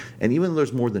 And even though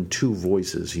there's more than two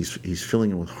voices, he's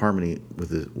filling in with harmony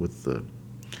with the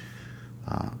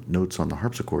notes on the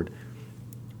harpsichord.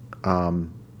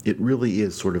 It really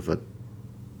is sort of a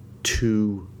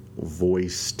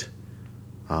two-voiced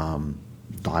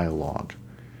dialogue,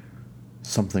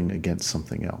 something against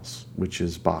something else, which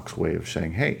is Bach's way of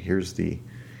saying, hey, here's the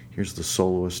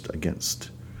soloist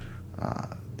against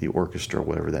the orchestra,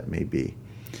 whatever that may be.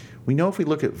 We know if we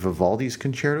look at Vivaldi's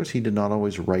concertos, he did not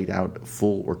always write out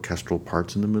full orchestral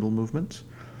parts in the middle movements.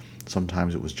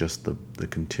 Sometimes it was just the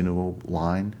continuo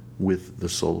line with the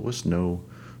soloist, no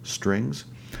strings.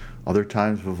 Other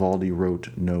times Vivaldi wrote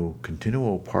no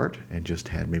continuo part and just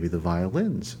had maybe the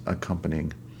violins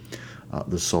accompanying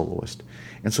the soloist.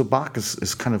 And so Bach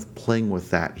is kind of playing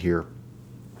with that here.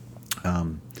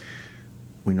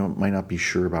 We might not be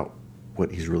sure about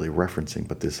what he's really referencing,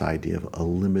 but this idea of a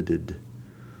limited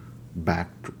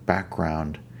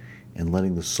background and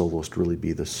letting the soloist really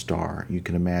be the star. You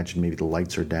can imagine maybe the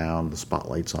lights are down, the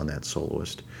spotlight's on that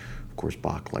soloist. Of course,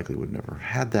 Bach likely would never have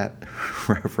had that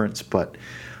reference, but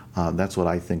that's what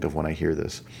I think of when I hear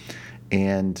this.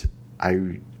 And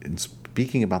in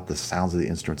speaking about the sounds of the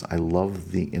instruments, I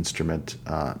love the instrument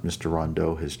Mr.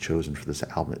 Rondeau has chosen for this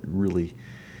album. It really,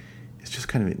 it's just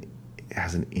kind of it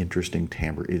has an interesting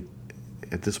timbre.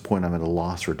 At this point, I'm at a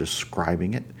loss for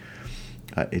describing it.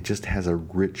 It just has a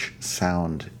rich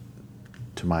sound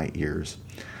to my ears.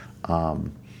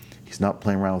 He's not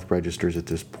playing around with registers at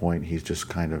this point. He's just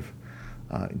kind of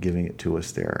giving it to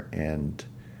us there. And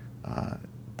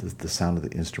the sound of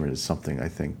the instrument is something I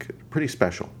think pretty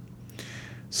special.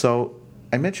 So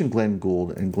I mentioned Glenn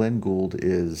Gould, and Glenn Gould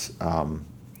is, you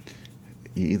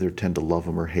either tend to love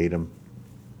him or hate him.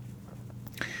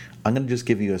 I'm going to just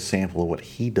give you a sample of what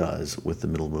he does with the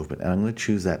middle movement, and I'm going to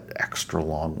choose that extra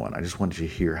long one. I just wanted you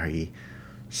to hear how he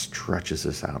stretches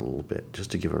this out a little bit, just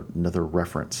to give another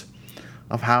reference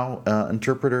of how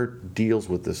interpreter deals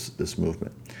with this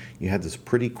movement. You had this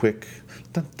pretty quick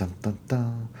dun, dun, dun,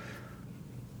 dun,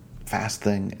 fast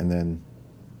thing, and then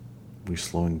we're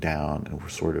slowing down, and we're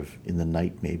sort of in the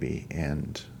night maybe,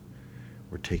 and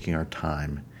we're taking our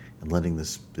time and letting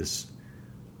this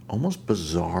almost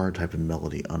bizarre type of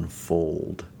melody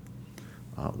unfold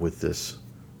with this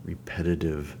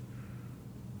repetitive,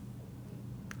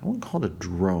 I wouldn't call it a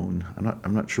drone.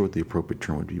 I'm not sure what the appropriate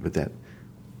term would be, but that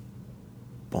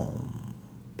boom,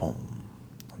 boom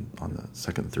on the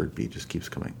second and third beat just keeps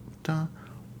coming. Da,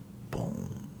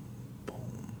 boom,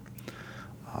 boom.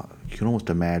 You can almost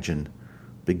imagine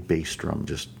big bass drum.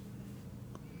 Just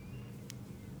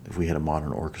if we had a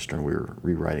modern orchestra and we were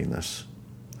rewriting this,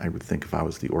 I would think if I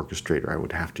was the orchestrator, I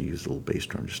would have to use a little bass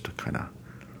drum just to kind of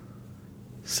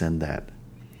send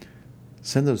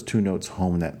those two notes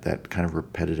home, that kind of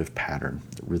repetitive pattern,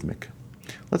 rhythmic.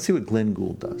 Let's see what Glenn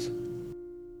Gould does.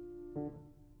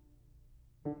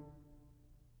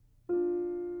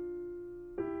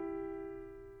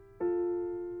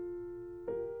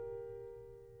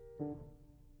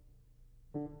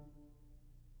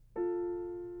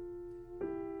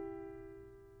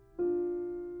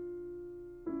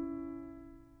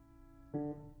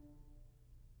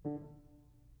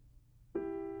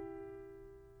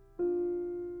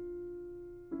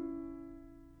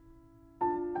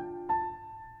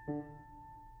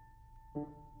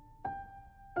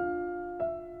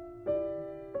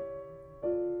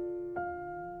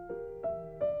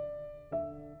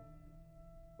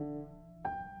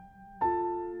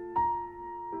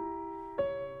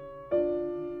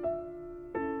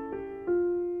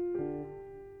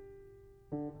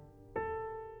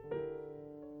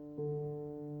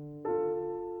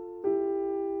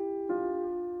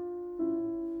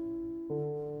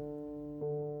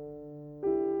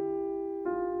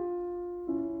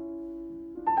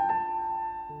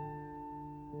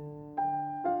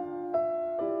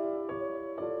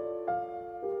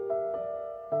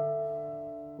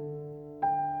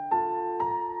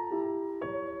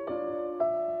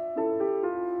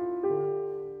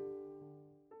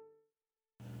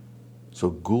 So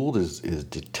Gould is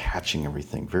detaching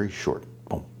everything, very short.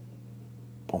 Boom,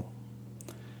 boom.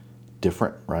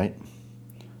 Different, right?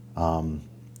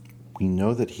 We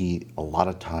know that he, a lot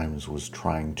of times, was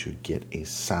trying to get a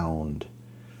sound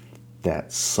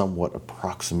that somewhat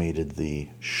approximated the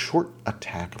short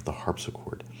attack of the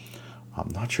harpsichord. I'm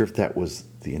not sure if that was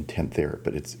the intent there,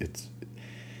 but it's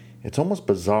almost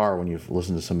bizarre when you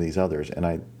listen to some of these others.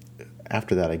 And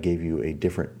after that, I gave you a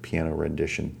different piano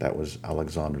rendition. That was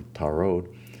Alexandre Tarrode.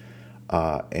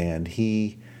 And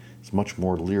he is much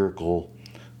more lyrical.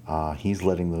 He's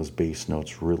letting those bass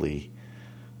notes really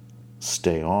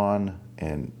stay on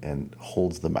and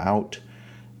holds them out.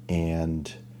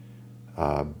 And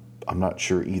I'm not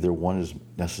sure either one is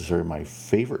necessarily my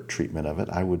favorite treatment of it.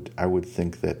 I would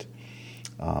think that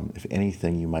if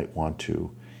anything, you might want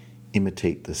to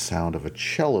imitate the sound of a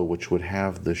cello, which would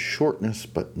have the shortness,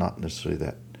 but not necessarily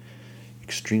that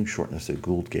extreme shortness that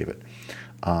Gould gave it.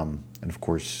 And of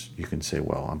course, you can say,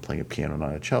 well, I'm playing a piano,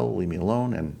 not a cello, leave me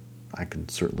alone, and I can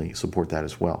certainly support that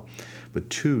as well. But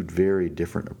two very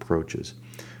different approaches.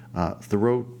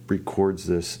 Thoreau records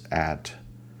this at,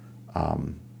 I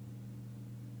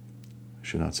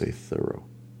should not say Thoreau,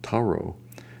 Tarrou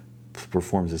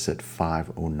performs this at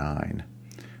 5:09.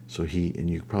 So and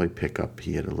you probably pick up,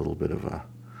 he had a little bit of a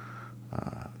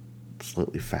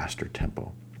slightly faster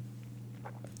tempo.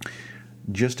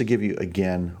 Just to give you,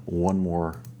 again, one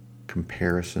more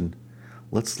comparison,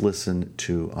 let's listen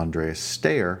to Andreas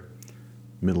Staier,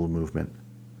 middle movement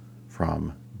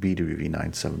from BWV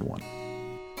 971.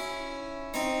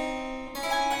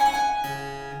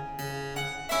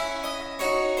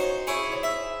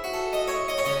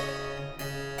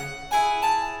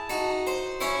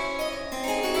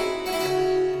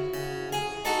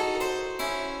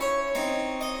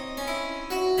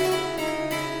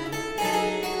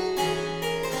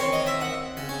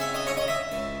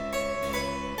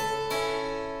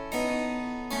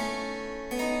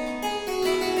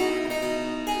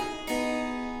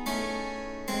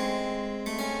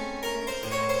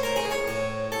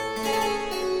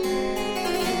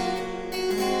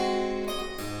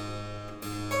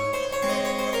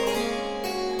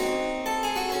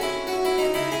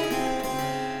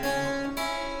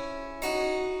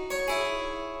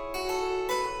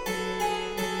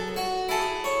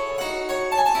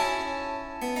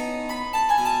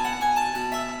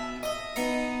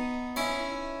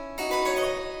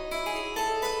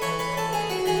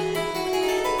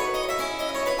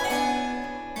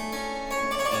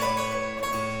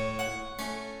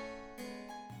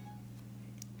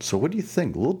 So what do you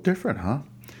think? A little different, huh?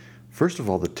 First of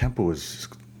all, the tempo is,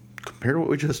 compared to what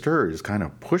we just heard, is kind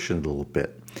of pushing it a little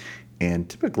bit. And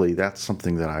typically that's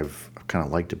something that I've kind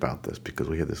of liked about this, because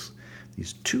we have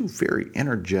these two very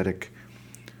energetic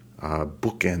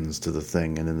bookends to the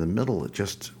thing, and in the middle it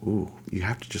just, you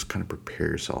have to just kind of prepare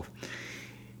yourself.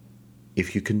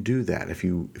 If you can do that, if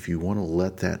you want to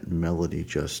let that melody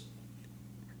just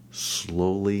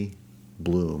slowly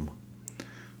bloom,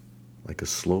 like a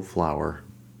slow flower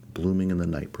blooming in the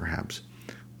night perhaps,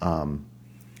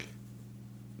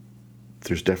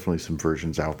 there's definitely some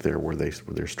versions out there where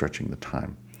they're stretching the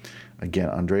time. Again,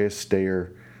 Andreas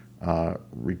Steyer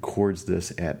records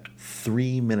this at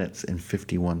 3 minutes and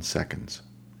 51 seconds.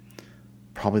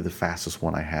 Probably the fastest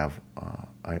one I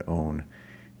own,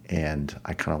 and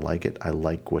I kind of like it. I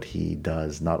like what he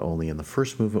does, not only in the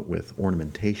first movement with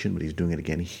ornamentation, but he's doing it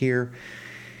again here.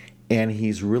 And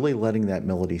he's really letting that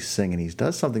melody sing, and he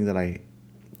does something that I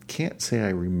can't say I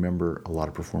remember a lot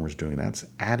of performers doing. That's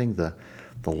adding the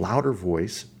louder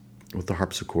voice with the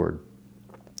harpsichord,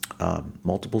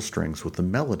 multiple strings with the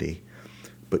melody,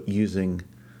 but using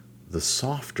the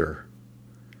softer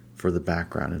for the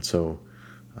background. And so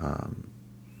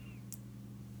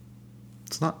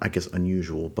it's not, I guess,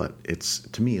 unusual, but it's,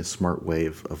 to me, a smart way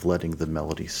of letting the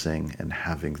melody sing and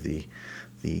having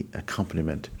the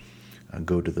accompaniment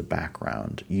go to the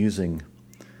background, using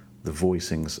the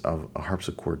voicings of a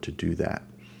harpsichord to do that.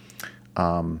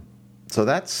 So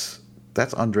that's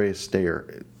Andreas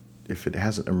Steyer. If it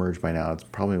hasn't emerged by now, it's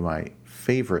probably my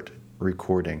favorite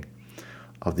recording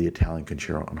of the Italian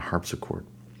Concerto on harpsichord.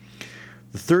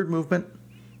 The third movement,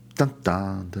 a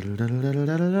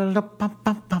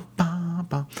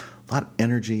lot of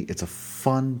energy. It's a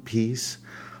fun piece.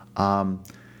 Going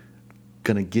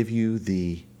to give you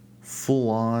the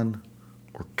full-on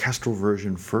orchestral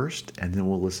version first, and then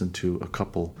we'll listen to a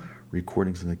couple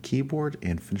recordings on the keyboard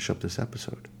and finish up this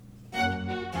episode.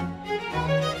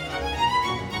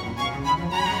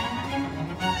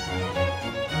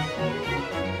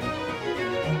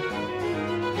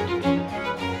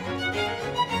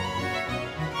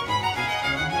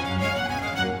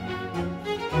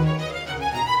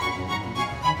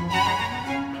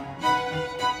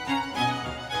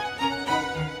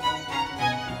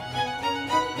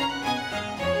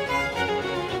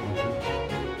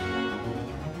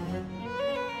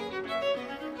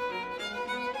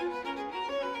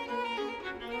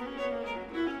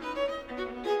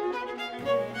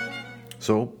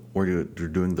 So we're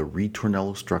doing the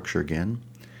ritornello structure again,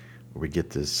 where we get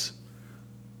this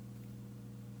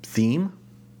theme.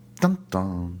 Dun,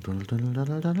 dun, dun, dun,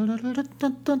 dun, dun,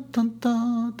 dun, dun, dun,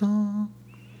 dun, dun.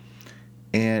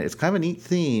 And it's kind of a neat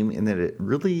theme in that it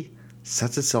really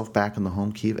sets itself back in the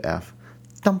home key of F.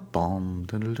 Dun, dun,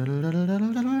 dun, dun, dun, dun,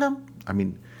 dun, dun, dun. I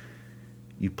mean,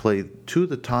 you play two of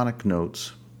the tonic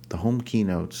notes, the home key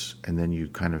notes, and then you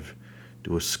kind of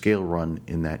do a scale run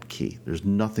in that key. There's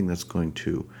nothing that's going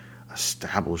to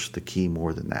establish the key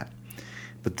more than that.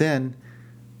 But then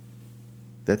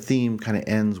that theme kind of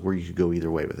ends where you could go either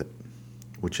way with it,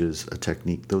 which is a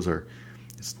technique.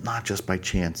 It's not just by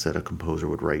chance that a composer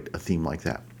would write a theme like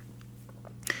that.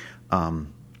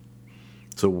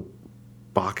 So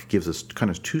Bach gives us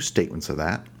kind of two statements of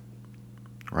that,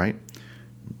 right?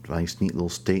 Nice, neat little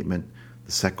statement.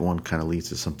 The second one kind of leads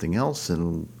to something else,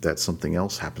 and that something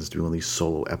else happens to be one of these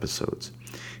solo episodes.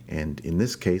 And in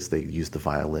this case, they use the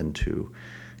violin to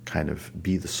kind of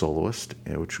be the soloist,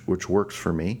 which works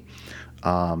for me.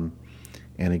 And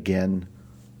again,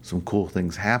 some cool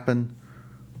things happen.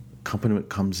 Accompaniment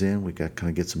comes in. We got kind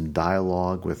of get some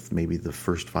dialogue with maybe the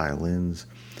first violins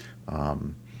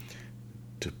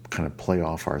to kind of play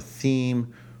off our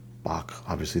theme. Bach,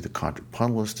 obviously the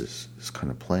contrapuntist, is kind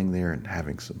of playing there and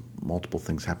having some multiple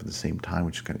things happen at the same time,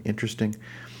 which is kind of interesting.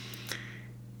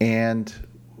 And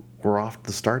we're off to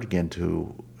the start again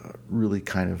to a really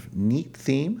kind of neat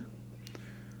theme.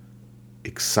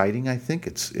 Exciting, I think.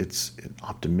 It's an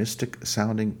optimistic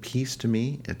sounding piece to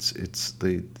me. This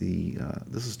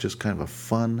is just kind of a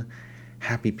fun,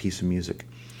 happy piece of music.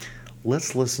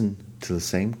 Let's listen to the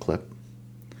same clip.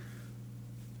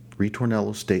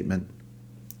 Ritornello statement,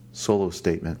 solo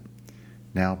statement,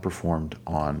 now performed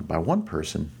by one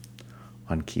person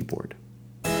on keyboard.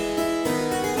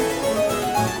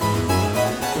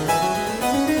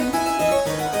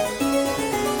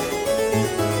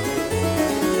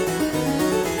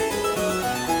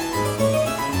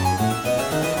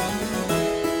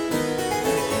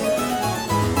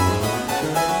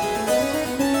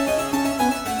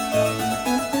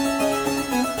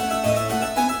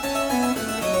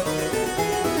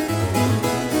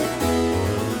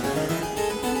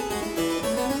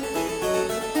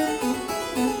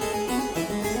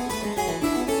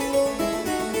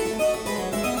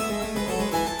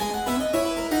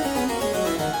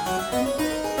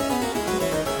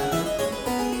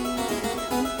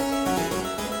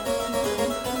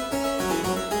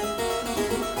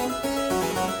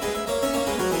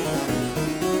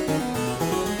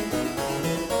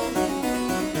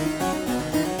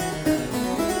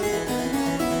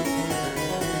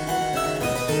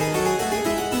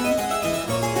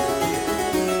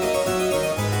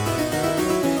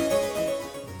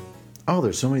 Oh,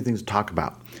 there's so many things to talk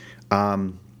about.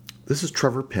 This is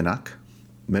Trevor Pinnock.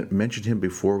 Mentioned him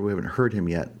before. We haven't heard him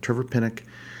yet. Trevor Pinnock,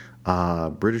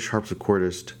 British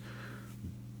harpsichordist,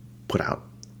 put out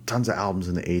tons of albums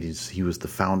in the 80s. He was the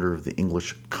founder of the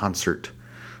English Concert.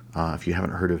 If you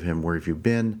haven't heard of him, where have you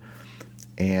been?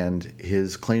 And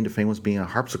his claim to fame was being a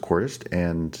harpsichordist,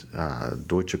 and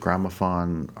Deutsche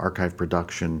Grammophon archive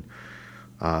production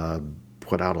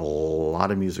put out a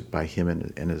lot of music by him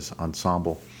and his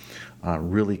ensemble,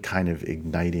 really kind of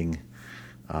igniting,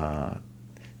 kind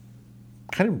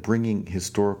of bringing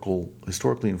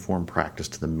historically informed practice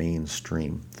to the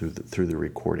mainstream through the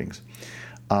recordings.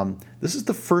 This is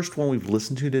the first one we've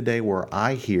listened to today where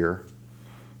I hear,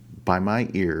 by my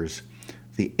ears,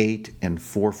 the 8 and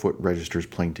 4 foot registers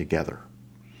playing together.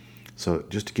 So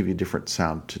just to give you a different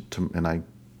sound, and I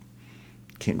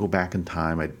can't go back in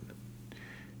time. I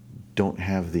don't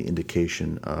have the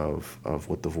indication of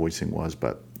what the voicing was,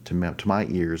 but to my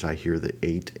ears, I hear the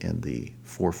 8 and the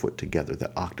 4 foot together,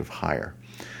 that octave higher.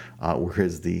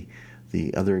 Whereas the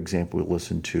other example we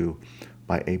listened to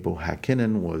by Aapo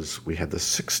Häkkinen was we had the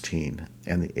 16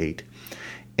 and the 8.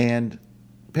 And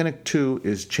Pinnock 2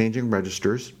 is changing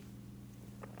registers,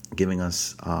 giving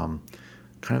us kind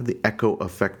of the echo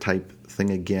effect type thing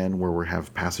again, where we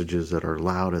have passages that are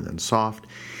loud and then soft.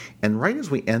 And right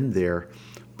as we end there,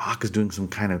 Bach is doing some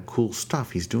kind of cool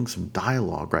stuff. He's doing some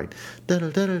dialogue, right?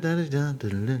 And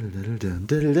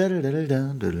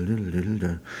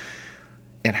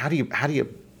how do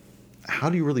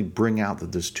you really bring out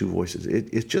that there's two voices?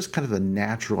 It's just kind of a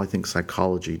natural, I think,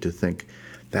 psychology to think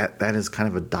that is kind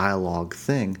of a dialogue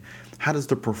thing. How does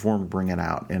the performer bring it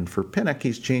out? And for Pinnock,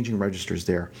 he's changing registers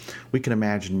there. We can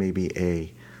imagine maybe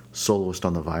a soloist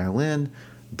on the violin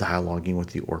dialoguing with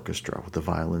the orchestra, with the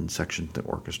violin section of the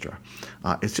orchestra.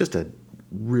 It's just a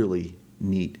really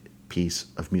neat piece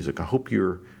of music. I hope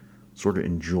you're sort of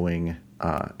enjoying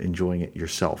it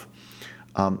yourself.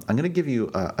 I'm going to give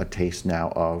you a taste now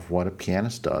of what a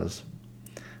pianist does.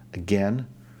 Again,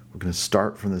 we're going to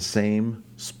start from the same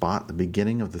spot, the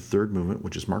beginning of the third movement,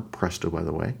 which is marked presto, by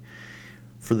the way.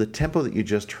 For the tempo that you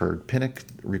just heard, Pinnock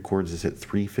records this at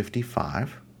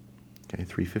 355. Okay,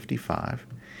 355.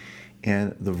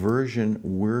 And the version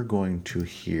we're going to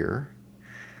hear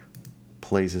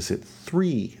plays us at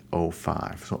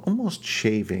 305. So almost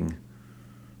shaving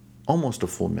almost a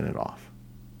full minute off.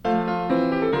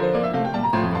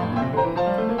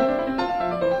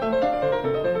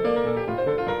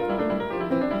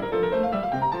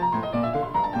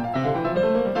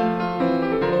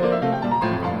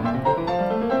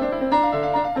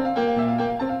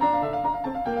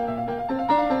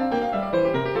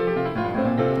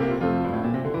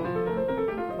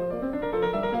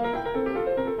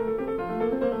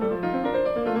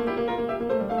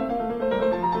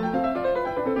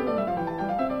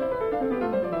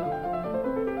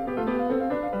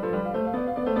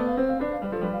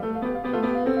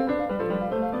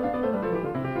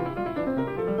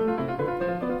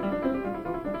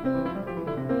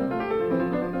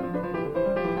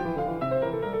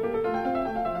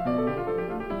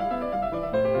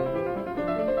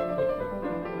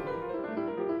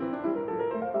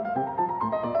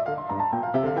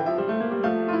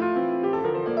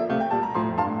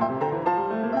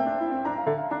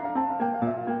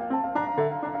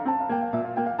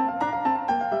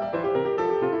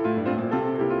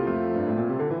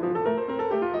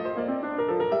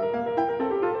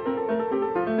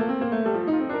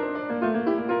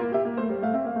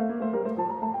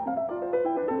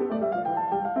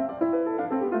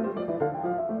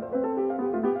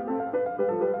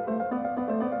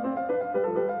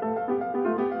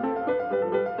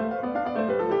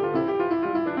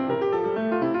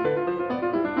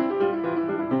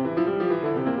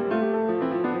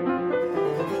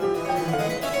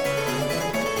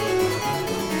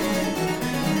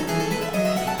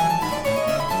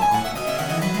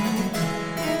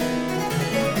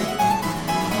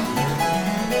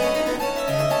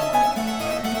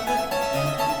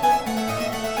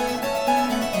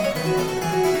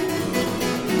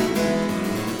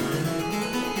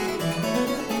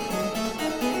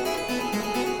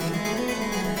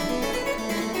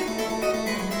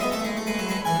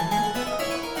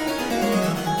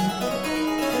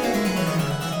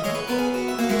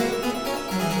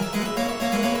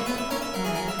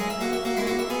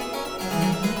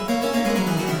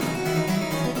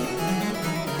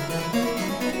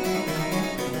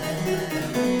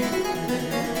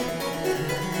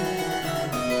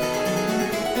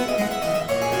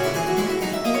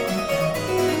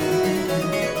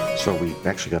 So we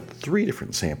actually got 3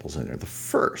 different samples in there. The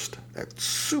first, that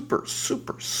super,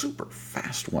 super, super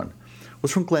fast one,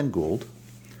 was from Glenn Gould.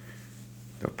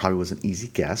 That probably was an easy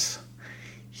guess.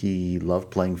 He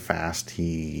loved playing fast.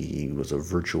 He was a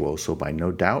virtuoso by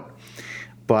no doubt.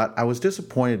 But I was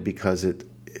disappointed because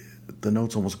the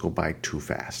notes almost go by too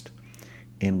fast.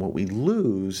 And what we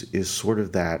lose is sort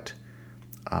of that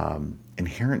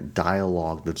inherent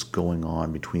dialogue that's going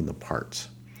on between the parts.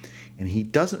 And he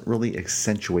doesn't really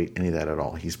accentuate any of that at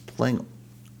all. He's playing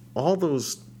all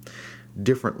those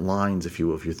different lines, if you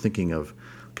will. If you're thinking of,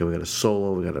 okay, we got a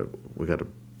solo, we got a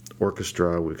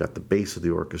orchestra, we've got the bass of the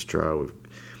orchestra, we've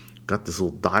got this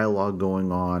little dialogue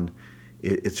going on.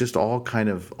 It's just all kind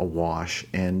of a wash,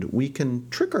 and we can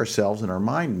trick ourselves in our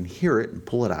mind and hear it and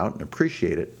pull it out and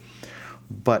appreciate it.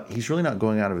 But he's really not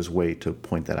going out of his way to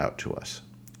point that out to us.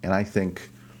 And I think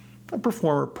a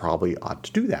performer probably ought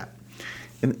to do that.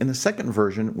 In the second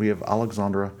version, we have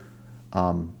Alexandre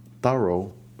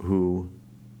Tharaud, who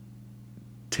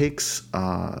takes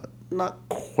not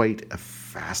quite as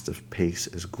fast of pace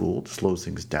as Gould, slows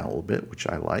things down a little bit, which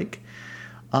I like.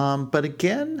 But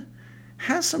again,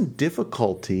 has some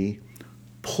difficulty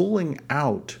pulling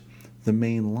out the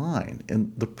main line.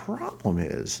 And the problem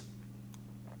is,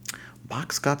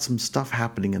 Bach's got some stuff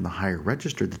happening in the higher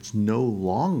register that's no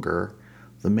longer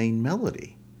the main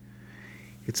melody.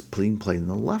 It's being played in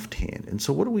the left hand. And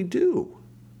so what do?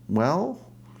 Well,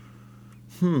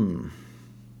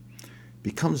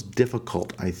 becomes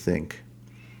difficult, I think,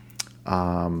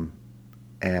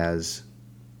 as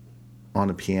on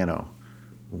a piano,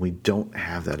 we don't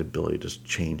have that ability to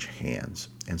change hands.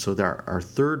 And so there, our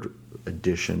third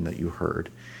edition that you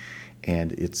heard,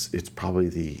 and it's probably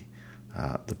the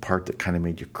part that kind of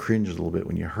made you cringe a little bit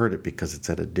when you heard it because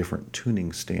it's at a different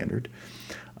tuning standard.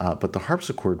 But the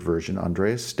harpsichord version,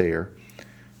 Andreas Steyr,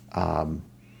 kind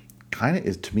of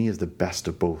is, to me, is the best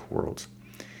of both worlds.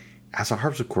 As a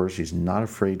harpsichordist, he's not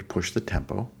afraid to push the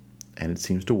tempo, and it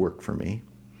seems to work for me.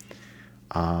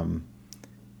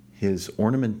 His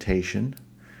ornamentation,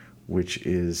 which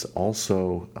is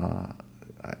also,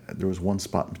 there was one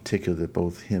spot in particular that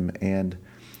both him and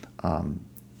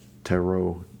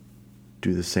Tharaud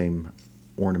do the same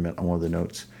ornament on one of the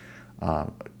notes.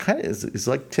 Kind of is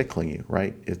like tickling you,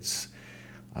 right? It's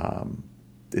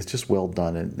just well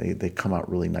done, and they come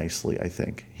out really nicely. I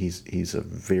think he's a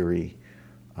very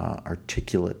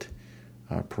articulate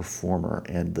performer,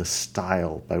 and the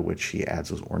style by which he adds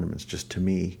those ornaments, just to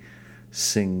me,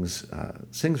 sings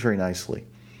very nicely.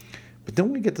 But then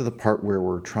when we get to the part where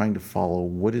we're trying to follow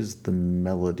what is the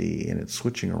melody and it's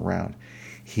switching around,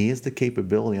 he has the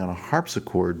capability on a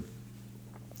harpsichord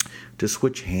to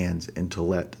switch hands and to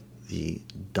let the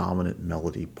dominant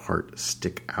melody part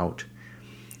stick out,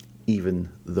 even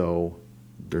though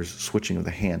there's switching of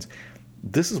the hands.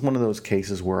 This is one of those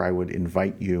cases where I would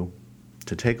invite you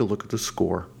to take a look at the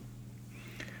score,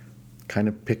 kind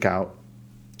of pick out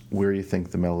where you think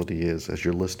the melody is as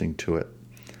you're listening to it.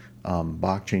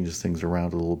 Bach changes things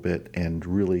around a little bit and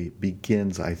really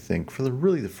begins, I think, for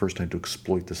the first time to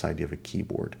exploit this idea of a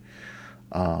keyboard.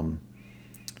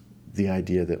 The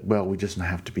idea that, well, we just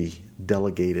have to be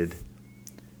delegated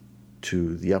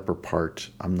to the upper part.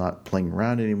 I'm not playing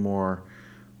around anymore.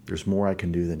 There's more I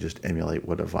can do than just emulate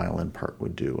what a violin part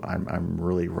would do. I'm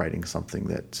really writing something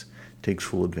that takes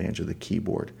full advantage of the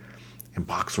keyboard. And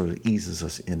Bach sort of eases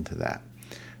us into that.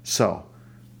 So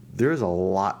there's a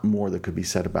lot more that could be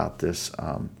said about this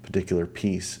particular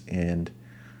piece, and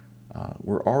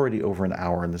we're already over an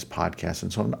hour in this podcast,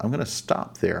 and so I'm going to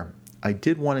stop there. I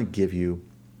did want to give you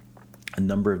a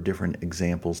number of different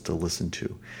examples to listen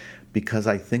to because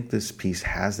I think this piece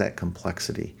has that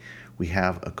complexity. We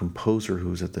have a composer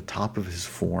who's at the top of his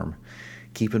form.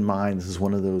 Keep in mind, this is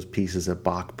one of those pieces that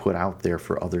Bach put out there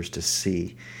for others to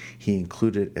see. He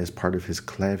included as part of his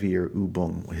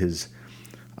Klavierübung,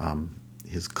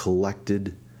 his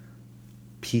collected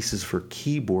pieces for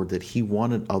keyboard that he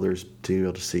wanted others to be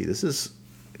able to see. This is,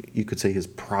 you could say,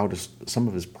 some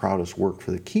of his proudest work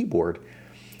for the keyboard.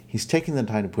 He's taking the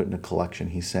time to put in a collection.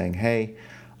 He's saying, hey,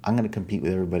 I'm going to compete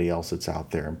with everybody else that's out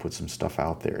there and put some stuff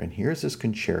out there. And here's this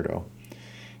concerto.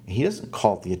 He doesn't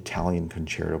call it the Italian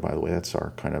concerto, by the way. That's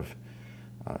our kind of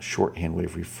shorthand way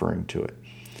of referring to it.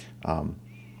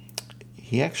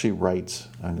 He actually writes,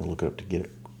 I'm going to look it up to get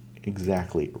it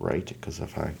exactly right, because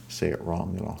if I say it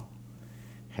wrong, then I'll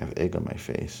have egg on my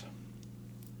face.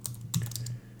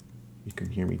 You can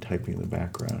hear me typing in the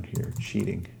background here,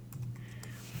 cheating.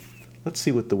 Let's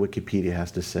see what the Wikipedia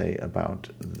has to say about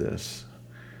this.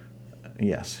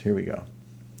 Yes, here we go.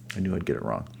 I knew I'd get it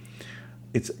wrong.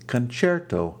 It's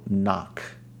Concerto nach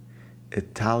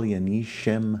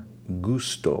Italienischem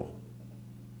gusto.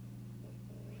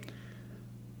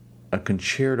 A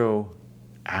concerto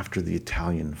after the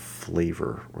Italian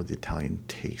flavor or the Italian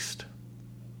taste.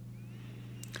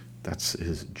 That's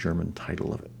his German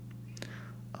title of it.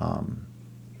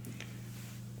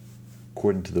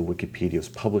 According to the Wikipedia, it was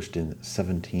published in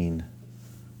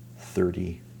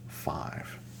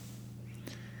 1735.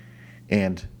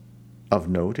 And of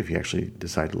note, if you actually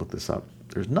decide to look this up,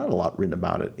 there's not a lot written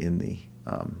about it in the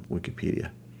Wikipedia.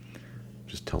 It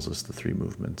just tells us the three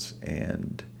movements,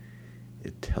 and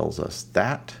it tells us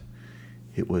that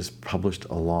it was published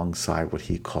alongside what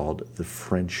he called the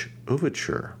French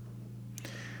Overture.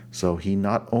 So he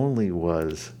not only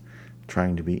was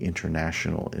trying to be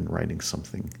international in writing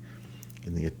something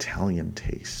in the Italian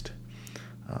taste,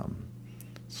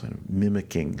 sort of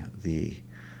mimicking the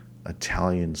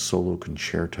Italian solo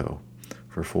concerto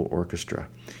for full orchestra.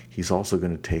 He's also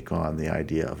going to take on the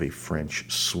idea of a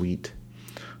French suite.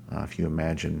 If you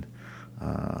imagine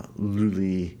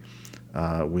Lully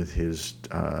with his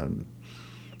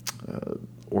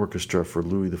orchestra for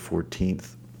Louis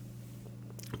XIV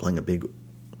playing a big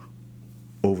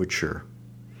overture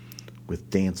with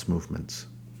dance movements,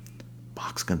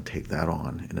 Bach's going to take that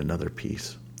on in another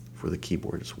piece for the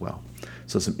keyboard as well.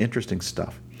 So some interesting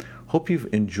stuff. Hope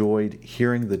you've enjoyed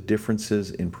hearing the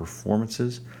differences in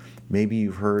performances. Maybe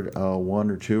you've heard one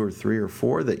or two or three or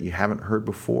four that you haven't heard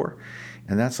before.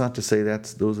 And that's not to say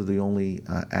those are the only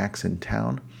acts in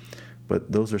town,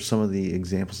 but those are some of the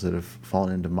examples that have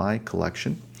fallen into my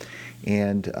collection.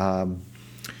 And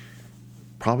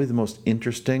probably the most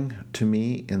interesting to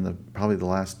me in probably the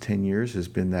last 10 years has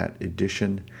been that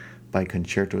edition by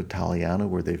Concerto Italiano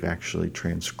where they've actually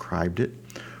transcribed it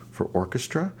for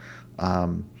orchestra.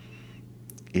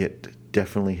 It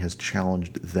definitely has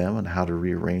challenged them on how to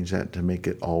rearrange that to make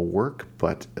it all work,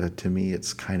 but to me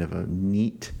it's kind of a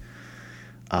neat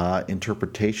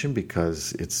interpretation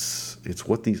because it's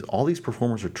what all these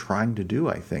performers are trying to do,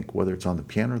 I think, whether it's on the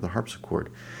piano or the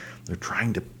harpsichord. They're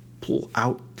trying to pull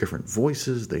out different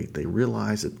voices. They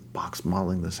realize that Bach's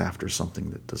modeling this after something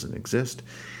that doesn't exist,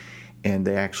 and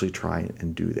they actually try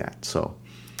and do that. So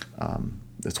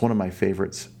it's one of my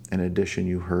favorites. In addition,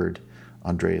 you heard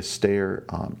Andreas Steyer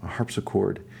on a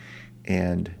harpsichord,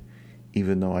 and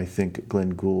even though I think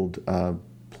Glenn Gould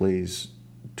plays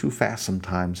too fast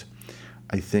sometimes,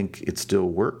 I think it still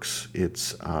works.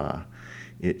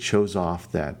 It shows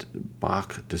off that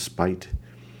Bach, despite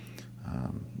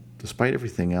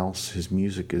everything else, his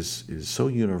music is so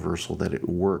universal that it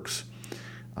works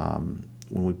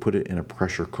when we put it in a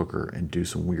pressure cooker and do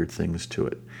some weird things to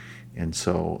it. And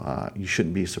so you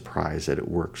shouldn't be surprised that it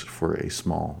works for a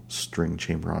small string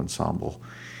chamber ensemble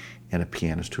and a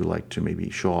pianist who like to maybe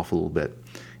show off a little bit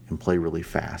and play really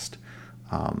fast.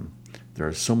 There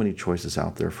are so many choices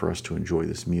out there for us to enjoy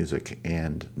this music,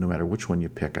 and no matter which one you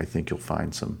pick, I think you'll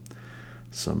find some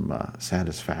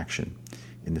satisfaction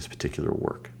in this particular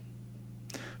work.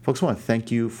 Folks, I want to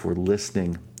thank you for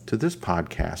listening to this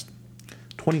podcast,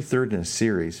 23rd in a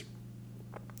series.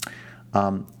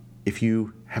 If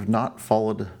you have not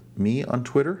followed me on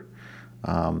Twitter,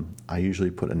 I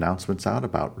usually put announcements out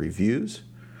about reviews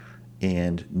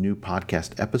and new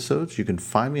podcast episodes. You can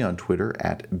find me on Twitter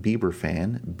at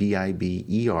Bieberfan,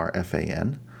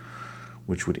 Biberfan,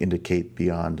 which would indicate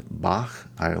beyond Bach.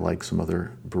 I like some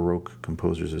other Baroque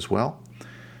composers as well,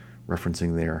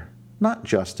 referencing there not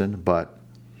Justin, but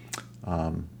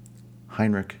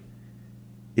Heinrich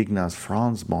Ignaz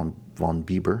Franz von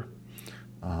Bieber.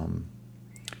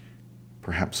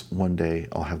 Perhaps one day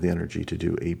I'll have the energy to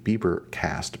do a Bieber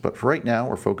cast, but for right now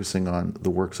we're focusing on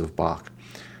the works of Bach.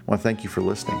 I want to thank you for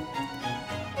listening.